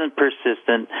he wasn't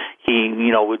persistent, he,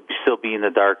 would still be in the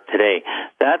dark today.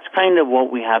 That's kind of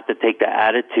what we have to take the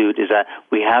attitude, is that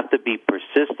we have to be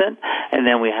persistent, and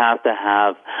then we have to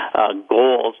have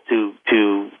goals to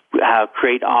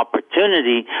create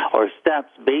opportunity or steps,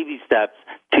 baby steps,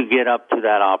 to get up to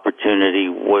that opportunity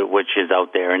which is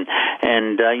out there. And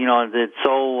it's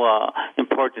so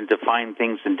important to find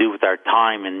things to do with our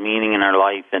time and meaning in our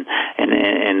life, and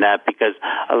that, because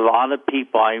a lot of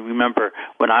people, I remember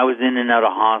when I was in and out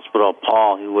of hospital,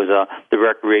 Paul, who was the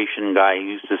recreation guy, he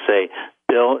used to say,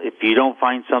 "Bill, if you don't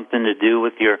find something to do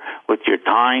with your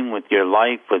time, with your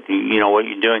life, with what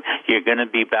you're doing, you're going to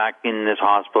be back in this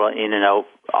hospital, in and out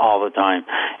all the time."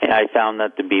 And I found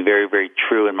that to be very, very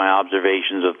true in my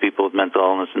observations of people with mental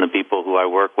illness and the people who I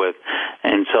work with.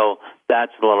 And so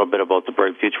that's a little bit about the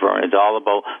Bright Future program. It's all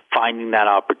about finding that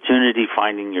opportunity,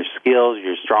 finding your skills,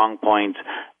 your strong points,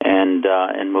 and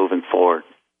moving forward.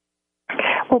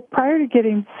 Well, prior to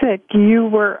getting sick, you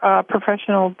were a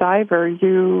professional diver.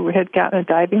 You had gotten a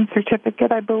diving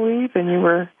certificate, I believe, and you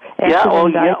were active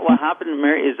in diving. What happened,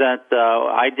 Mary, is that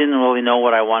I didn't really know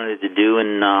what I wanted to do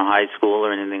in high school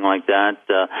or anything like that,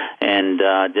 and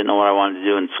didn't know what I wanted to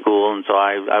do in school. And so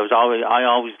I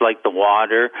always liked the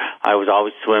water. I was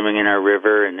always swimming in our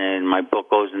river, and my book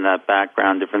goes in that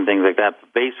background, different things like that.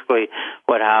 But basically,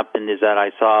 what happened is that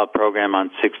I saw a program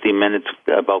on 60 Minutes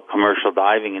about commercial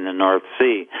diving in the North North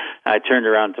Sea. I turned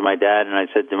around to my dad and I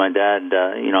said to my dad,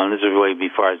 and this is way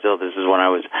before I was ill. This is when I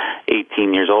was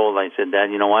 18 years old. I said,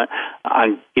 Dad, you know what?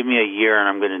 Give me a year and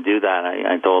I'm going to do that.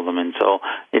 I told him. And so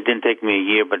it didn't take me a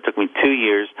year, but it took me 2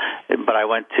 years. But I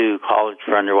went to college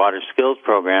for underwater skills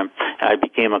program. I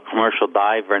became a commercial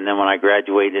diver. And then when I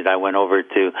graduated, I went over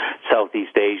to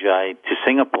Southeast Asia, to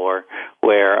Singapore,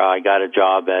 where I got a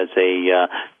job as a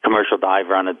commercial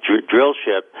diver on a drill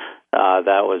ship.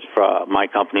 That was my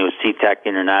company was SeaTech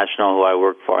International, who I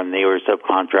worked for, and they were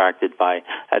subcontracted by,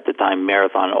 at the time,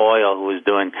 Marathon Oil, who was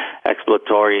doing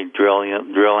exploratory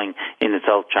drilling in the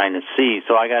South China Sea.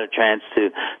 So I got a chance to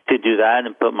do that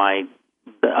and put my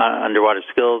underwater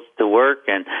skills to work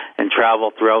and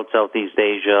travel throughout Southeast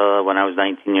Asia when I was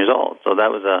 19 years old. So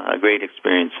that was a great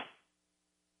experience.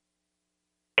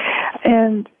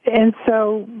 And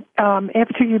so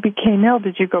after you became ill,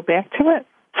 did you go back to it?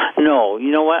 No,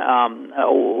 you know what?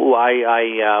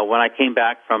 I when I came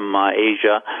back from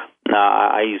Asia,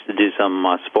 I used to do some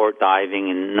sport diving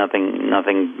and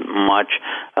nothing much.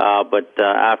 But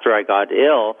after I got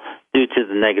ill, due to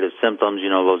the negative symptoms,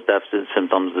 those deficit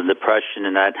symptoms, the depression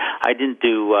and that, I didn't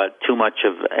do too much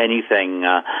of anything.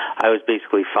 I was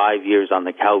basically 5 years on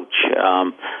the couch,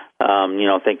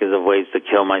 thinking of ways to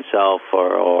kill myself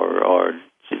or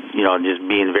just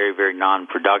being very, very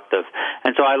non-productive.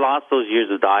 And so I lost those years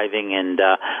of diving, and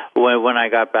when I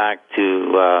got back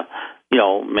to,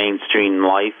 mainstream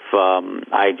life,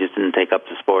 I just didn't take up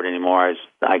the sport anymore. I was,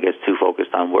 I guess, too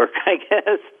focused on work, I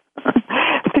guess.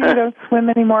 So you don't swim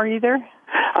anymore either?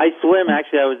 I swim.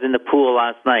 Actually, I was in the pool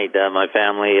last night. My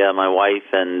family, my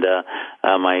wife, and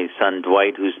my son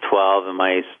Dwight, who's 12, and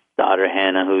my daughter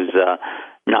Hannah, who's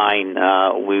 9.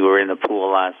 We were in the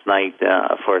pool last night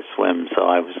for a swim, so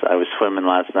I was swimming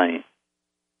last night.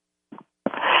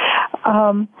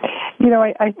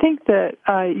 I think that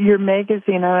your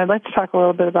magazine, and I'd like to talk a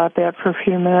little bit about that for a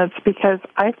few minutes, because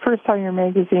I first saw your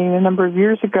magazine a number of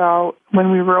years ago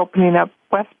when we were opening up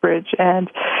Westbridge, and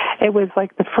it was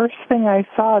like the first thing I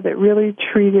saw that really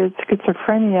treated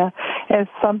schizophrenia as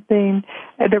something.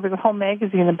 There was a whole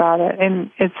magazine about it,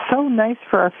 and it's so nice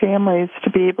for our families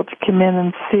to be able to come in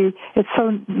and see. It's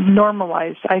so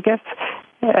normalized. I guess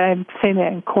I'm saying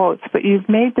that in quotes, but you've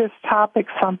made this topic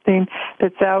something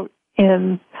that's out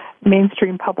in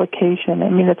mainstream publication. I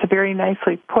mean, it's very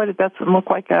nicely put. It doesn't look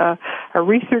like a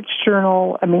research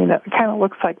journal. I mean, it kind of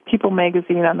looks like People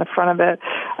magazine on the front of it.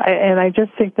 And I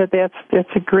just think that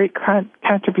that's a great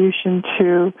contribution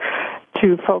to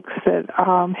folks that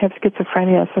have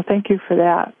schizophrenia. So thank you for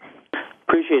that.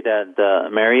 Appreciate that,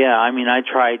 Mary. Yeah, I mean, I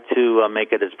try to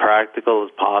make it as practical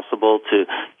as possible to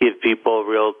give people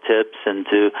real tips and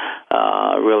to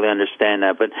really understand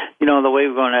that. But, the way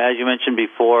we're going to, as you mentioned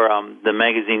before, the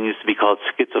magazine used to be called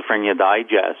Schizophrenia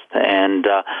Digest. And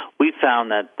we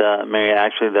found that, Mary,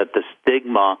 actually, that the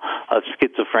stigma of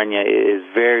schizophrenia is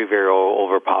very, very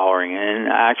overpowering. And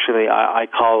actually, I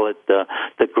call it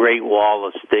the Great Wall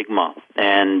of Stigma.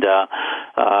 And,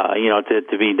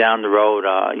 to be down the road,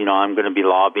 I'm going to be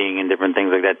lobbying and different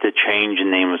things like that to change the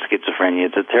name of schizophrenia.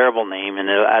 It's a terrible name, and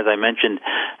as I mentioned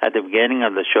at the beginning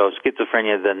of the show,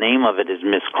 schizophrenia, the name of it is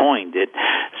miscoined.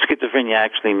 Schizophrenia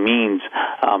actually means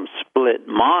split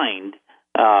mind,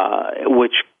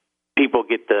 which people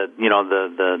get the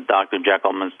Dr.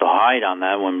 Jekyll and Mr. Hyde on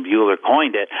that when Bueller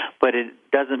coined it, but it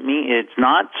doesn't mean it's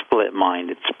not split mind.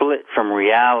 It's split from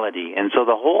reality. And so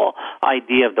the whole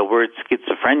idea of the word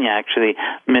schizophrenia actually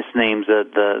misnames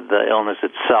the illness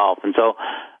itself. And so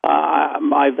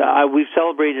we've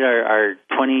celebrated our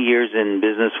 20 years in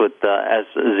business with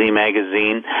SZ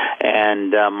Magazine,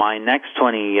 and my next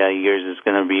 20 years is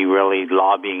going to be really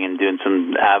lobbying and doing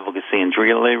some advocacy and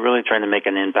really trying to make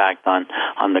an impact on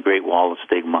the Great Wall of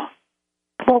Stigma.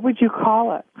 What would you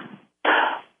call it?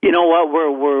 You know what?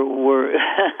 We're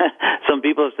some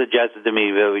people have suggested to me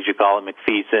that we should call it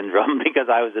MacPhee syndrome because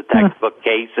I was a textbook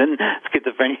case and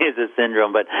schizophrenia is a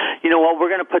syndrome. But you know what? We're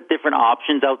going to put different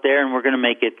options out there, and we're going to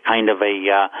make it kind of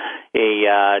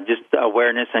a just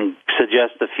awareness and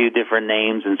suggest a few different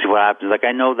names and see what happens. Like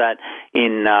I know that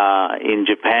in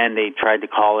Japan they tried to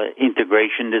call it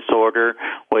integration disorder,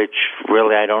 which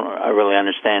really I don't really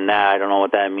understand that. I don't know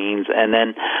what that means. And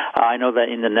then I know that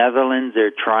in the Netherlands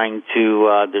they're trying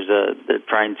to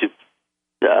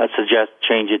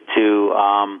change it to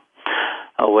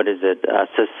what is it?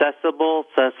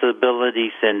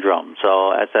 Susceptibility syndrome.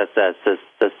 So SSS,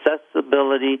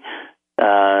 susceptibility.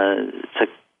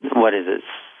 What is it?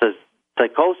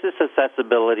 psychosis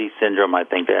accessibility syndrome, I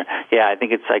think. Yeah, I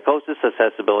think it's psychosis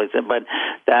accessibility, but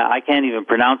I can't even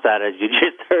pronounce that, as you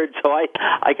just heard, so I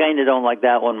kind of don't like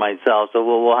that one myself, so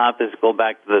we'll have to go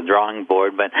back to the drawing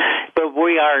board, but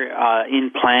we are in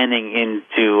planning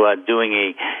into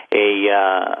doing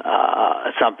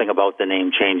something about the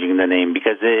name, changing the name,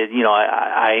 because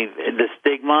the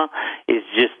stigma is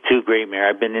just too great, Mary.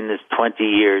 I've been in this 20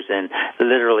 years, and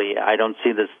literally I don't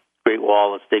see this great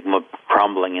wall of stigma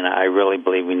crumbling, and I really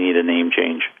believe we need a name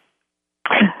change.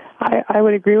 I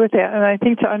would agree with that, and I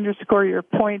think to underscore your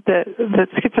point that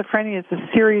schizophrenia is a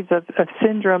series of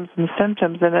syndromes and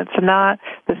symptoms, and it's not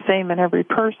the same in every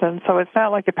person. So it's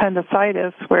not like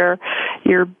appendicitis where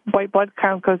your white blood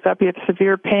count goes up, you have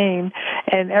severe pain,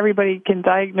 and everybody can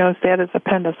diagnose that as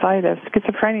appendicitis.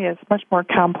 Schizophrenia is much more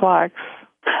complex.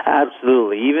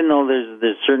 Absolutely. Even though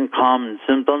there's certain common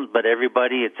symptoms, but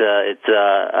everybody it's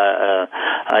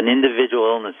an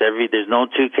individual illness. There's no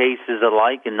two cases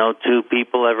alike, and no two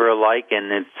people ever alike,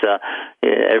 and it's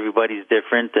everybody's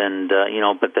different. And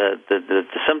but the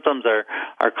symptoms are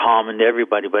common to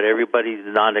everybody, but everybody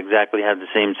does not exactly have the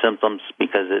same symptoms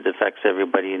because it affects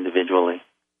everybody individually.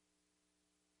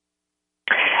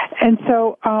 And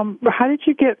so, how did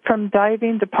you get from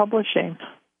diving to publishing?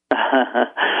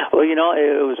 Well,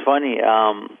 it was funny.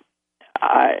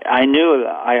 I knew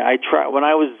I tried when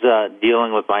I was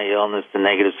dealing with my illness, the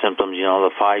negative symptoms.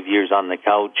 The 5 years on the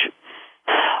couch.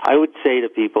 I would say to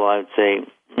people, I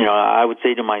would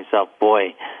say to myself,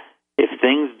 boy, if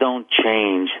things don't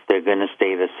change, they're going to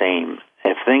stay the same.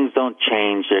 If things don't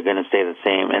change, they're going to stay the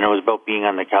same. And it was about being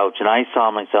on the couch, and I saw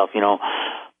myself,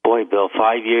 boy, Bill,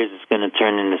 5 years is going to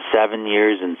turn into 7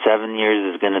 years, and 7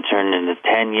 years is going to turn into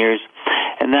 10 years.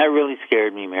 And that really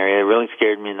scared me, Mary. It really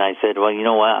scared me, and I said, well, you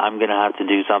know what, I'm going to have to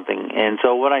do something. And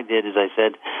so what I did is I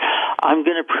said, I'm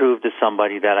going to prove to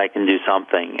somebody that I can do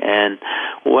something. And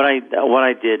what I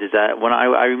did is that when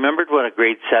I remembered what a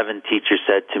grade 7 teacher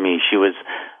said to me. She was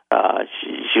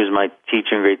my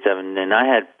teacher in grade 7, and I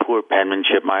had poor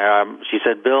penmanship. She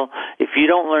said, Bill, if you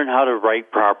don't learn how to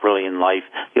write properly in life,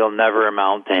 you'll never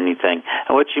amount to anything.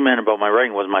 And what she meant about my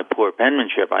writing was my poor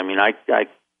penmanship. I mean, I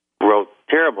wrote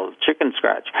terrible, chicken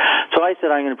scratch. So I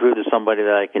said, I'm going to prove to somebody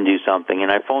that I can do something.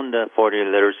 And I phoned the Fort Erie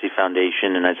Literacy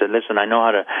Foundation, and I said, listen, I know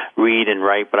how to read and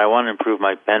write, but I want to improve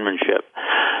my penmanship.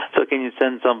 So can you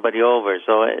send somebody over?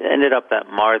 So it ended up that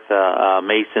Martha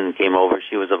Mason came over.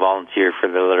 She was a volunteer for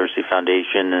the Literacy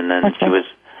Foundation, and then she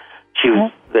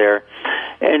was there.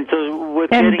 And so with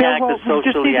getting active,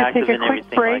 socially active and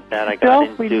everything like that, I got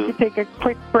into... we need to take a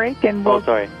quick break, and we'll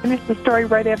finish the story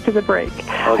right after the break.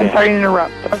 Okay. I'm sorry to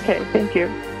interrupt. Okay, thank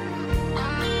you.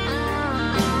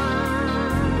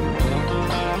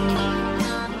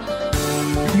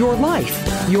 Your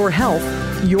life, your health,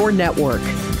 your network.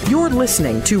 You're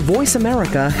listening to Voice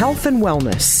America Health and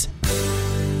Wellness.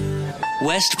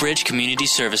 Westbridge Community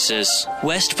Services.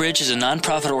 Westbridge is a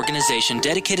nonprofit organization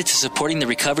dedicated to supporting the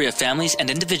recovery of families and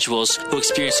individuals who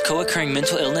experience co-occurring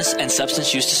mental illness and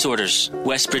substance use disorders.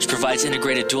 Westbridge provides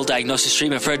integrated dual diagnosis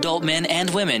treatment for adult men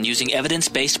and women using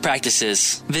evidence-based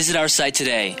practices. Visit our site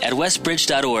today at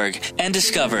westbridge.org and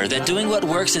discover that doing what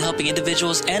works in helping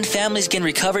individuals and families gain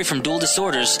recovery from dual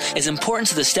disorders is important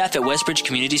to the staff at Westbridge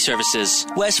Community Services.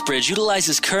 Westbridge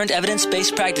utilizes current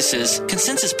evidence-based practices,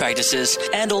 consensus practices,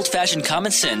 and old-fashioned common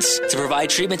sense to provide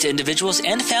treatment to individuals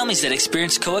and families that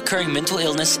experience co-occurring mental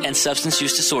illness and substance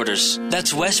use disorders.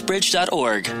 That's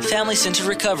westbridge.org, family-centered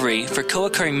recovery for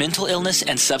co-occurring mental illness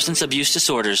and substance abuse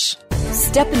disorders.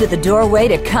 Step into the doorway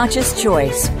to conscious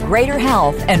choice, greater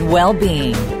health, and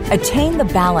well-being. Attain the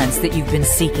balance that you've been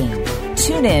seeking.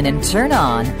 Tune in and turn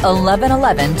on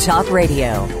 1111 Talk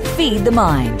Radio. Feed the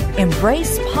mind.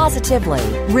 Embrace positively.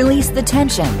 Release the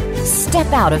tension. Step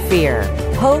out of fear.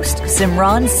 Host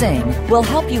Simran Singh will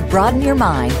help you broaden your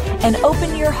mind and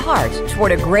open your heart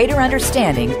toward a greater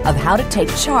understanding of how to take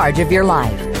charge of your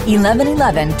life.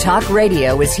 1111 Talk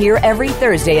Radio is here every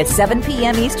Thursday at 7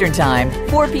 p.m. Eastern Time,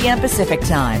 4 p.m. Pacific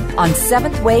Time on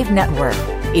 7th Wave Network.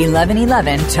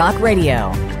 1111 Talk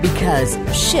Radio, because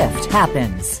shift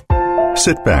happens.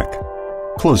 Sit back.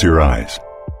 Close your eyes.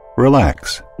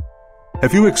 Relax.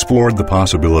 Have you explored the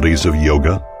possibilities of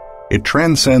yoga? It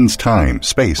transcends time,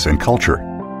 space, and culture.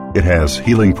 It has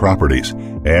healing properties,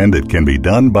 and it can be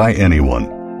done by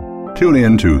anyone. Tune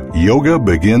in to Yoga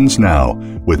Begins Now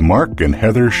with Mark and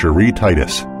Heather Cherie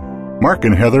Titus. Mark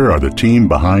and Heather are the team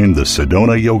behind the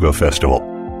Sedona Yoga Festival.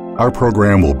 Our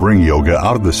program will bring yoga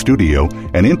out of the studio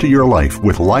and into your life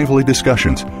with lively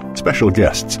discussions, special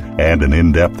guests, and an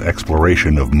in-depth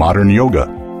exploration of modern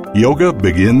yoga. Yoga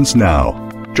Begins Now.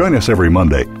 Join us every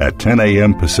Monday at 10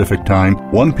 a.m. Pacific Time,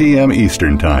 1 p.m.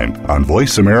 Eastern Time on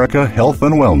Voice America Health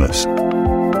and Wellness.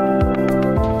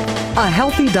 A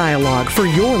healthy dialogue for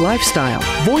your lifestyle.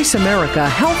 Voice America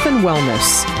Health and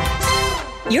Wellness.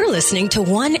 You're listening to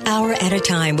 1 Hour at a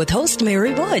Time with host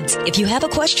Mary Woods. If you have a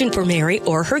question for Mary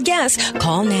or her guest,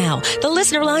 call now. The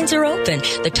listener lines are open.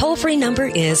 The toll-free number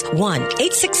is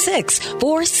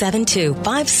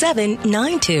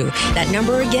 1-866-472-5792. That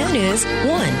number again is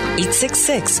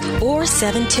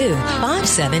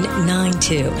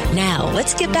 1-866-472-5792. Now,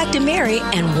 let's get back to Mary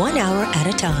and 1 Hour at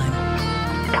a Time.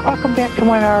 Welcome back to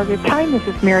 1 Hour at a Time. This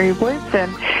is Mary Woods,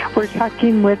 and we're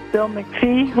talking with Bill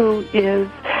MacPhee, who is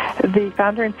the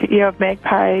founder and CEO of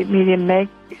Magpie Media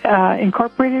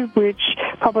Incorporated, which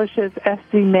publishes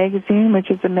SZ Magazine, which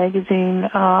is a magazine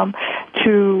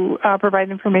to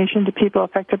provide information to people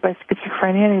affected by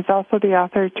schizophrenia. And he's also the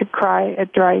author to Cry a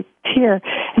Dry Tear.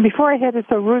 And before I had to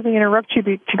so rudely interrupt you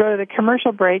to go to the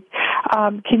commercial break,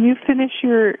 can you finish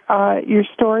your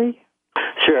story?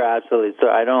 Sure, absolutely. So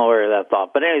I don't know where that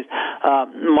thought. But anyways,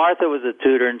 Martha was a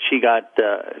tutor, and she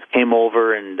came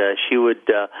over, and she would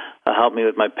help me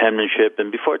with my penmanship.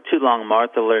 And before too long,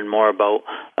 Martha learned more about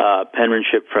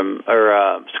penmanship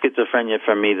schizophrenia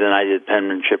from me than I did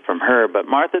penmanship from her. But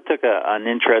Martha took an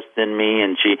interest in me,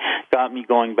 and she got me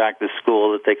going back to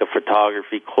school to take a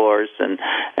photography course. And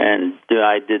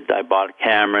I bought a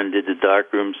camera and did the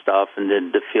darkroom stuff and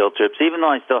did the field trips, even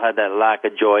though I still had that lack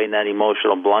of joy and that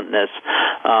emotional bluntness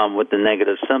with the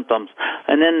negative symptoms.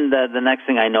 And then the next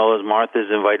thing I know is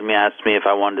Martha's invited me, asked me if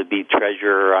I wanted to be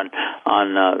treasurer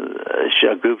on a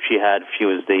group she had. She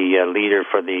was the leader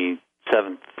for the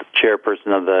 7th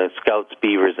chairperson of the Scouts,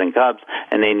 Beavers, and Cubs,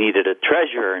 and they needed a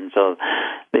treasurer. And so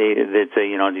they'd say,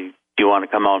 do you want to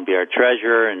come out and be our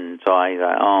treasurer? And so I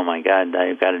thought, oh my God,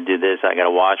 I've got to do this. I got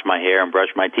to wash my hair and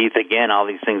brush my teeth again, all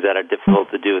these things that are difficult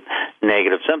to do with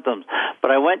negative symptoms.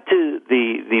 But I went to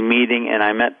the meeting, and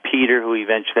I met Peter, who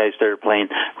eventually I started playing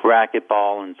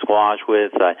racquetball and squash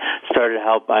with. I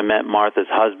met Martha's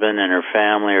husband and her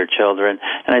family, her children,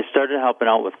 and I started helping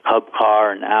out with Cub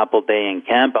Car and Apple Day and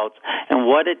campouts. And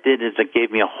what it did is it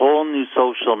gave me a whole new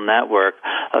social network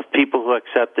of people who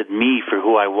accepted me for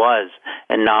who I was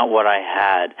and not what I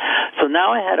had. So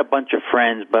now I had a bunch of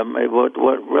friends, but what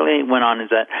really went on is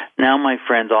that now all my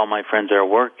friends are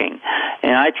working.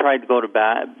 And I tried to go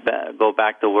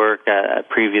back to work at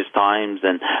previous times,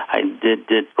 and I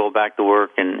did go back to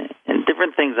work and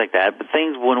different things like that, but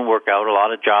things wouldn't work out. A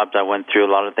lot of jobs I went through,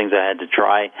 a lot of things I had to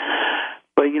try.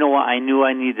 But you know what? I knew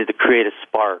I needed to create a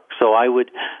spark. So I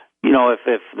would,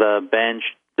 if the band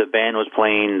was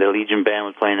playing, the Legion band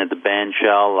was playing at the band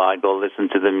shell, I'd go listen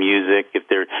to the music. If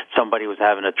somebody was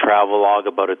having a travel log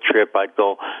about a trip, I'd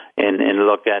go and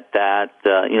look at that.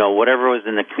 Whatever was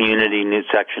in the community news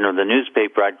section of the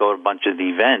newspaper, I'd go to a bunch of the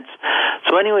events.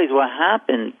 So anyways, what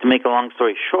happened, to make a long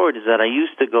story short, is that I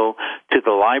used to go to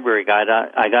the library.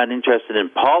 I got interested in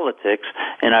politics,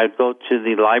 and I'd go to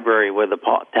the library where the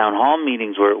town hall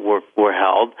meetings were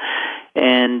held.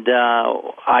 And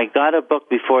I got a book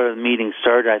before the meeting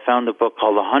started. I found a book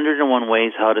called 101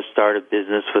 Ways How to Start a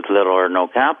Business with Little or No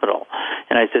Capital.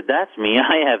 And I said, that's me.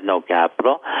 I have no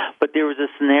capital. But there was a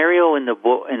scenario in the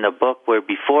book where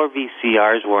before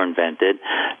VCRs were invented,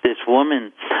 this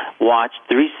woman watched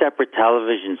 3 separate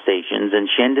television stations, and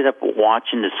she ended up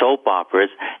watching the soap operas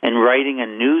and writing a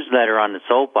newsletter on the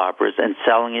soap operas and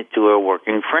selling it to her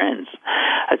working friends.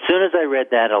 As soon as I read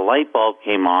that, a light bulb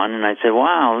came on, and I said,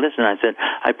 wow, listen, I said,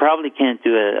 I probably can't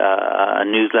do a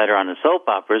newsletter on the soap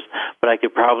operas, but I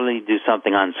could probably do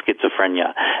something on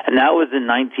schizophrenia. And that was in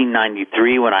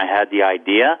 1993 when I had the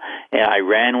idea, and I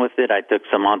ran with it. I took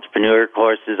some entrepreneur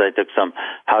courses. I took some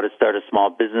how to start a small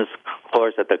business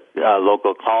course at the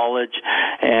local college,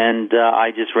 and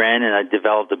I just ran, and I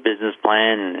developed a business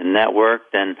plan and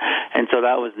networked, and so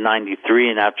that was 93,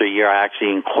 and after a year I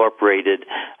actually incorporated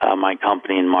my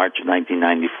company in March of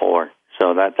 1994.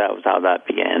 So that was how that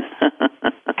began.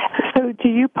 So do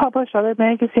you publish other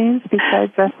magazines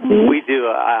besides SC? We do.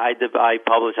 I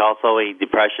publish also a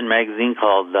depression magazine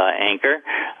called Encore.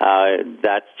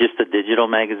 That's just a digital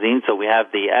magazine. So we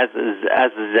have the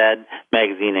SZ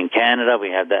magazine in Canada. We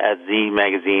have the SZ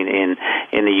magazine in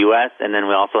the U.S., and then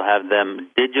we also have them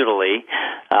digitally.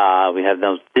 We have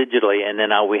those digitally, and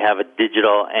then we have a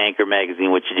digital Encore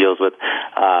magazine which deals with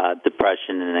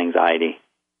depression and anxiety.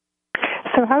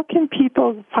 So how can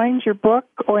people find your book,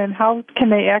 and how can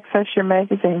they access your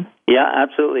magazine? Yeah,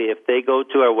 absolutely. If they go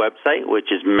to our website, which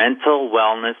is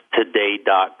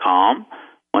mentalwellnesstoday.com,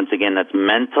 once again, that's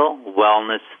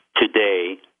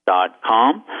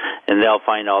mentalwellnesstoday.com, and they'll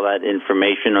find all that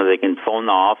information, or they can phone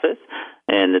the office.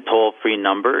 And the toll-free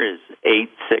number is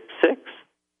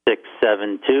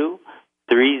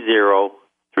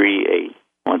 866-672-3038.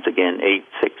 Once again,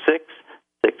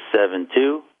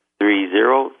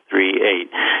 866-672-3038.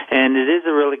 And it is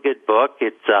a really good book.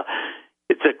 It's a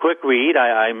quick read.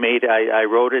 I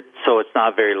wrote it so it's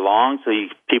not very long, so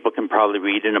people can probably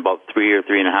read in about 3 or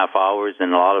 3.5 hours.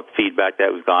 And a lot of feedback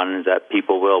that we've gotten is that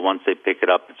people will, once they pick it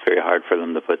up, it's very hard for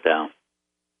them to put down.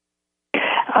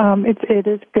 It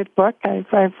is a good book.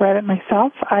 I've read it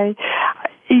myself.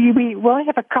 We only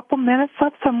have a couple minutes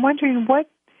left, so I'm wondering what's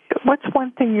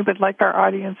one thing you would like our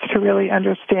audience to really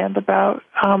understand about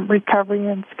recovery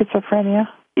and schizophrenia?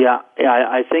 Yeah,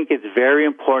 I think it's very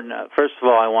important. First of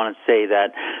all, I want to say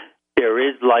that there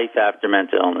is life after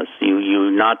mental illness.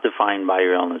 You're not defined by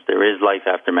your illness. There is life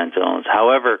after mental illness.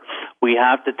 However, we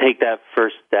have to take that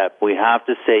first step. We have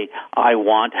to say, I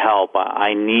want help.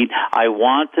 I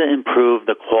want to improve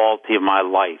the quality of my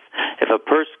life. If a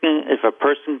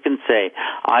person can say,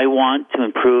 I want to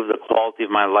improve the quality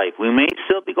of my life, we may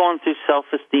still be going through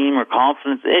self-esteem or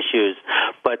confidence issues,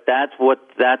 but that's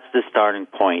the starting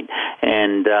point,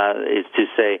 and is to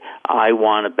say, I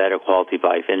want a better quality of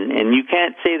life. And you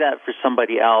can't say that for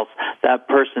somebody else. That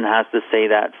person has to say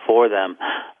that for them.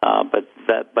 But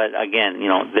again,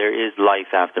 there is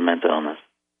life after mental illness.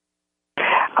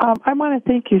 I want to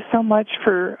thank you so much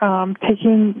for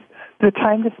taking the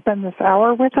time to spend this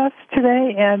hour with us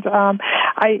today, and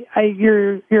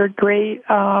you're a great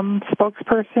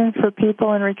spokesperson for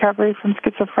people in recovery from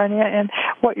schizophrenia, and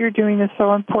what you're doing is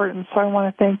so important. So I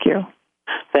want to thank you.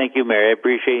 Thank you, Mary. I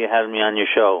appreciate you having me on your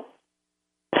show.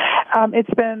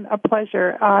 It's been a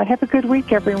pleasure. Have a good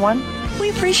week, everyone. We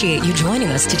appreciate you joining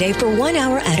us today for 1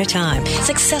 hour at a time.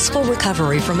 Successful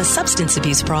recovery from a substance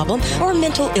abuse problem or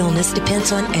mental illness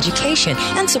depends on education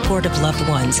and support of loved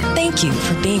ones. Thank you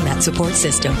for being that support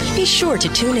system. Be sure to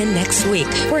tune in next week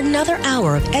for another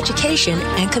hour of education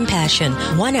and compassion.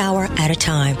 1 hour at a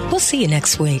time. We'll see you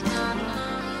next week.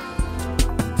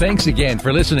 Thanks again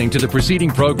for listening to the preceding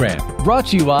program, brought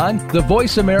to you on the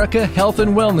Voice America Health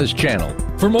and Wellness Channel.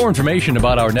 For more information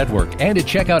about our network and to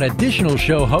check out additional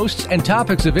show hosts and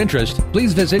topics of interest,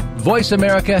 please visit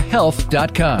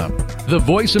voiceamericahealth.com. The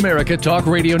Voice America Talk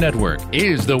Radio Network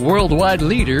is the worldwide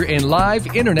leader in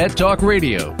live Internet talk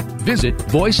radio. Visit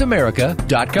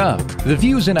voiceamerica.com. The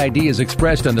views and ideas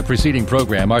expressed on the preceding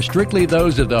program are strictly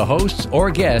those of the hosts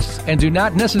or guests and do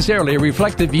not necessarily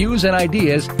reflect the views and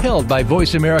ideas held by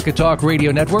Voice America Talk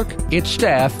Radio Network, its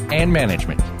staff, and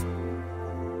management.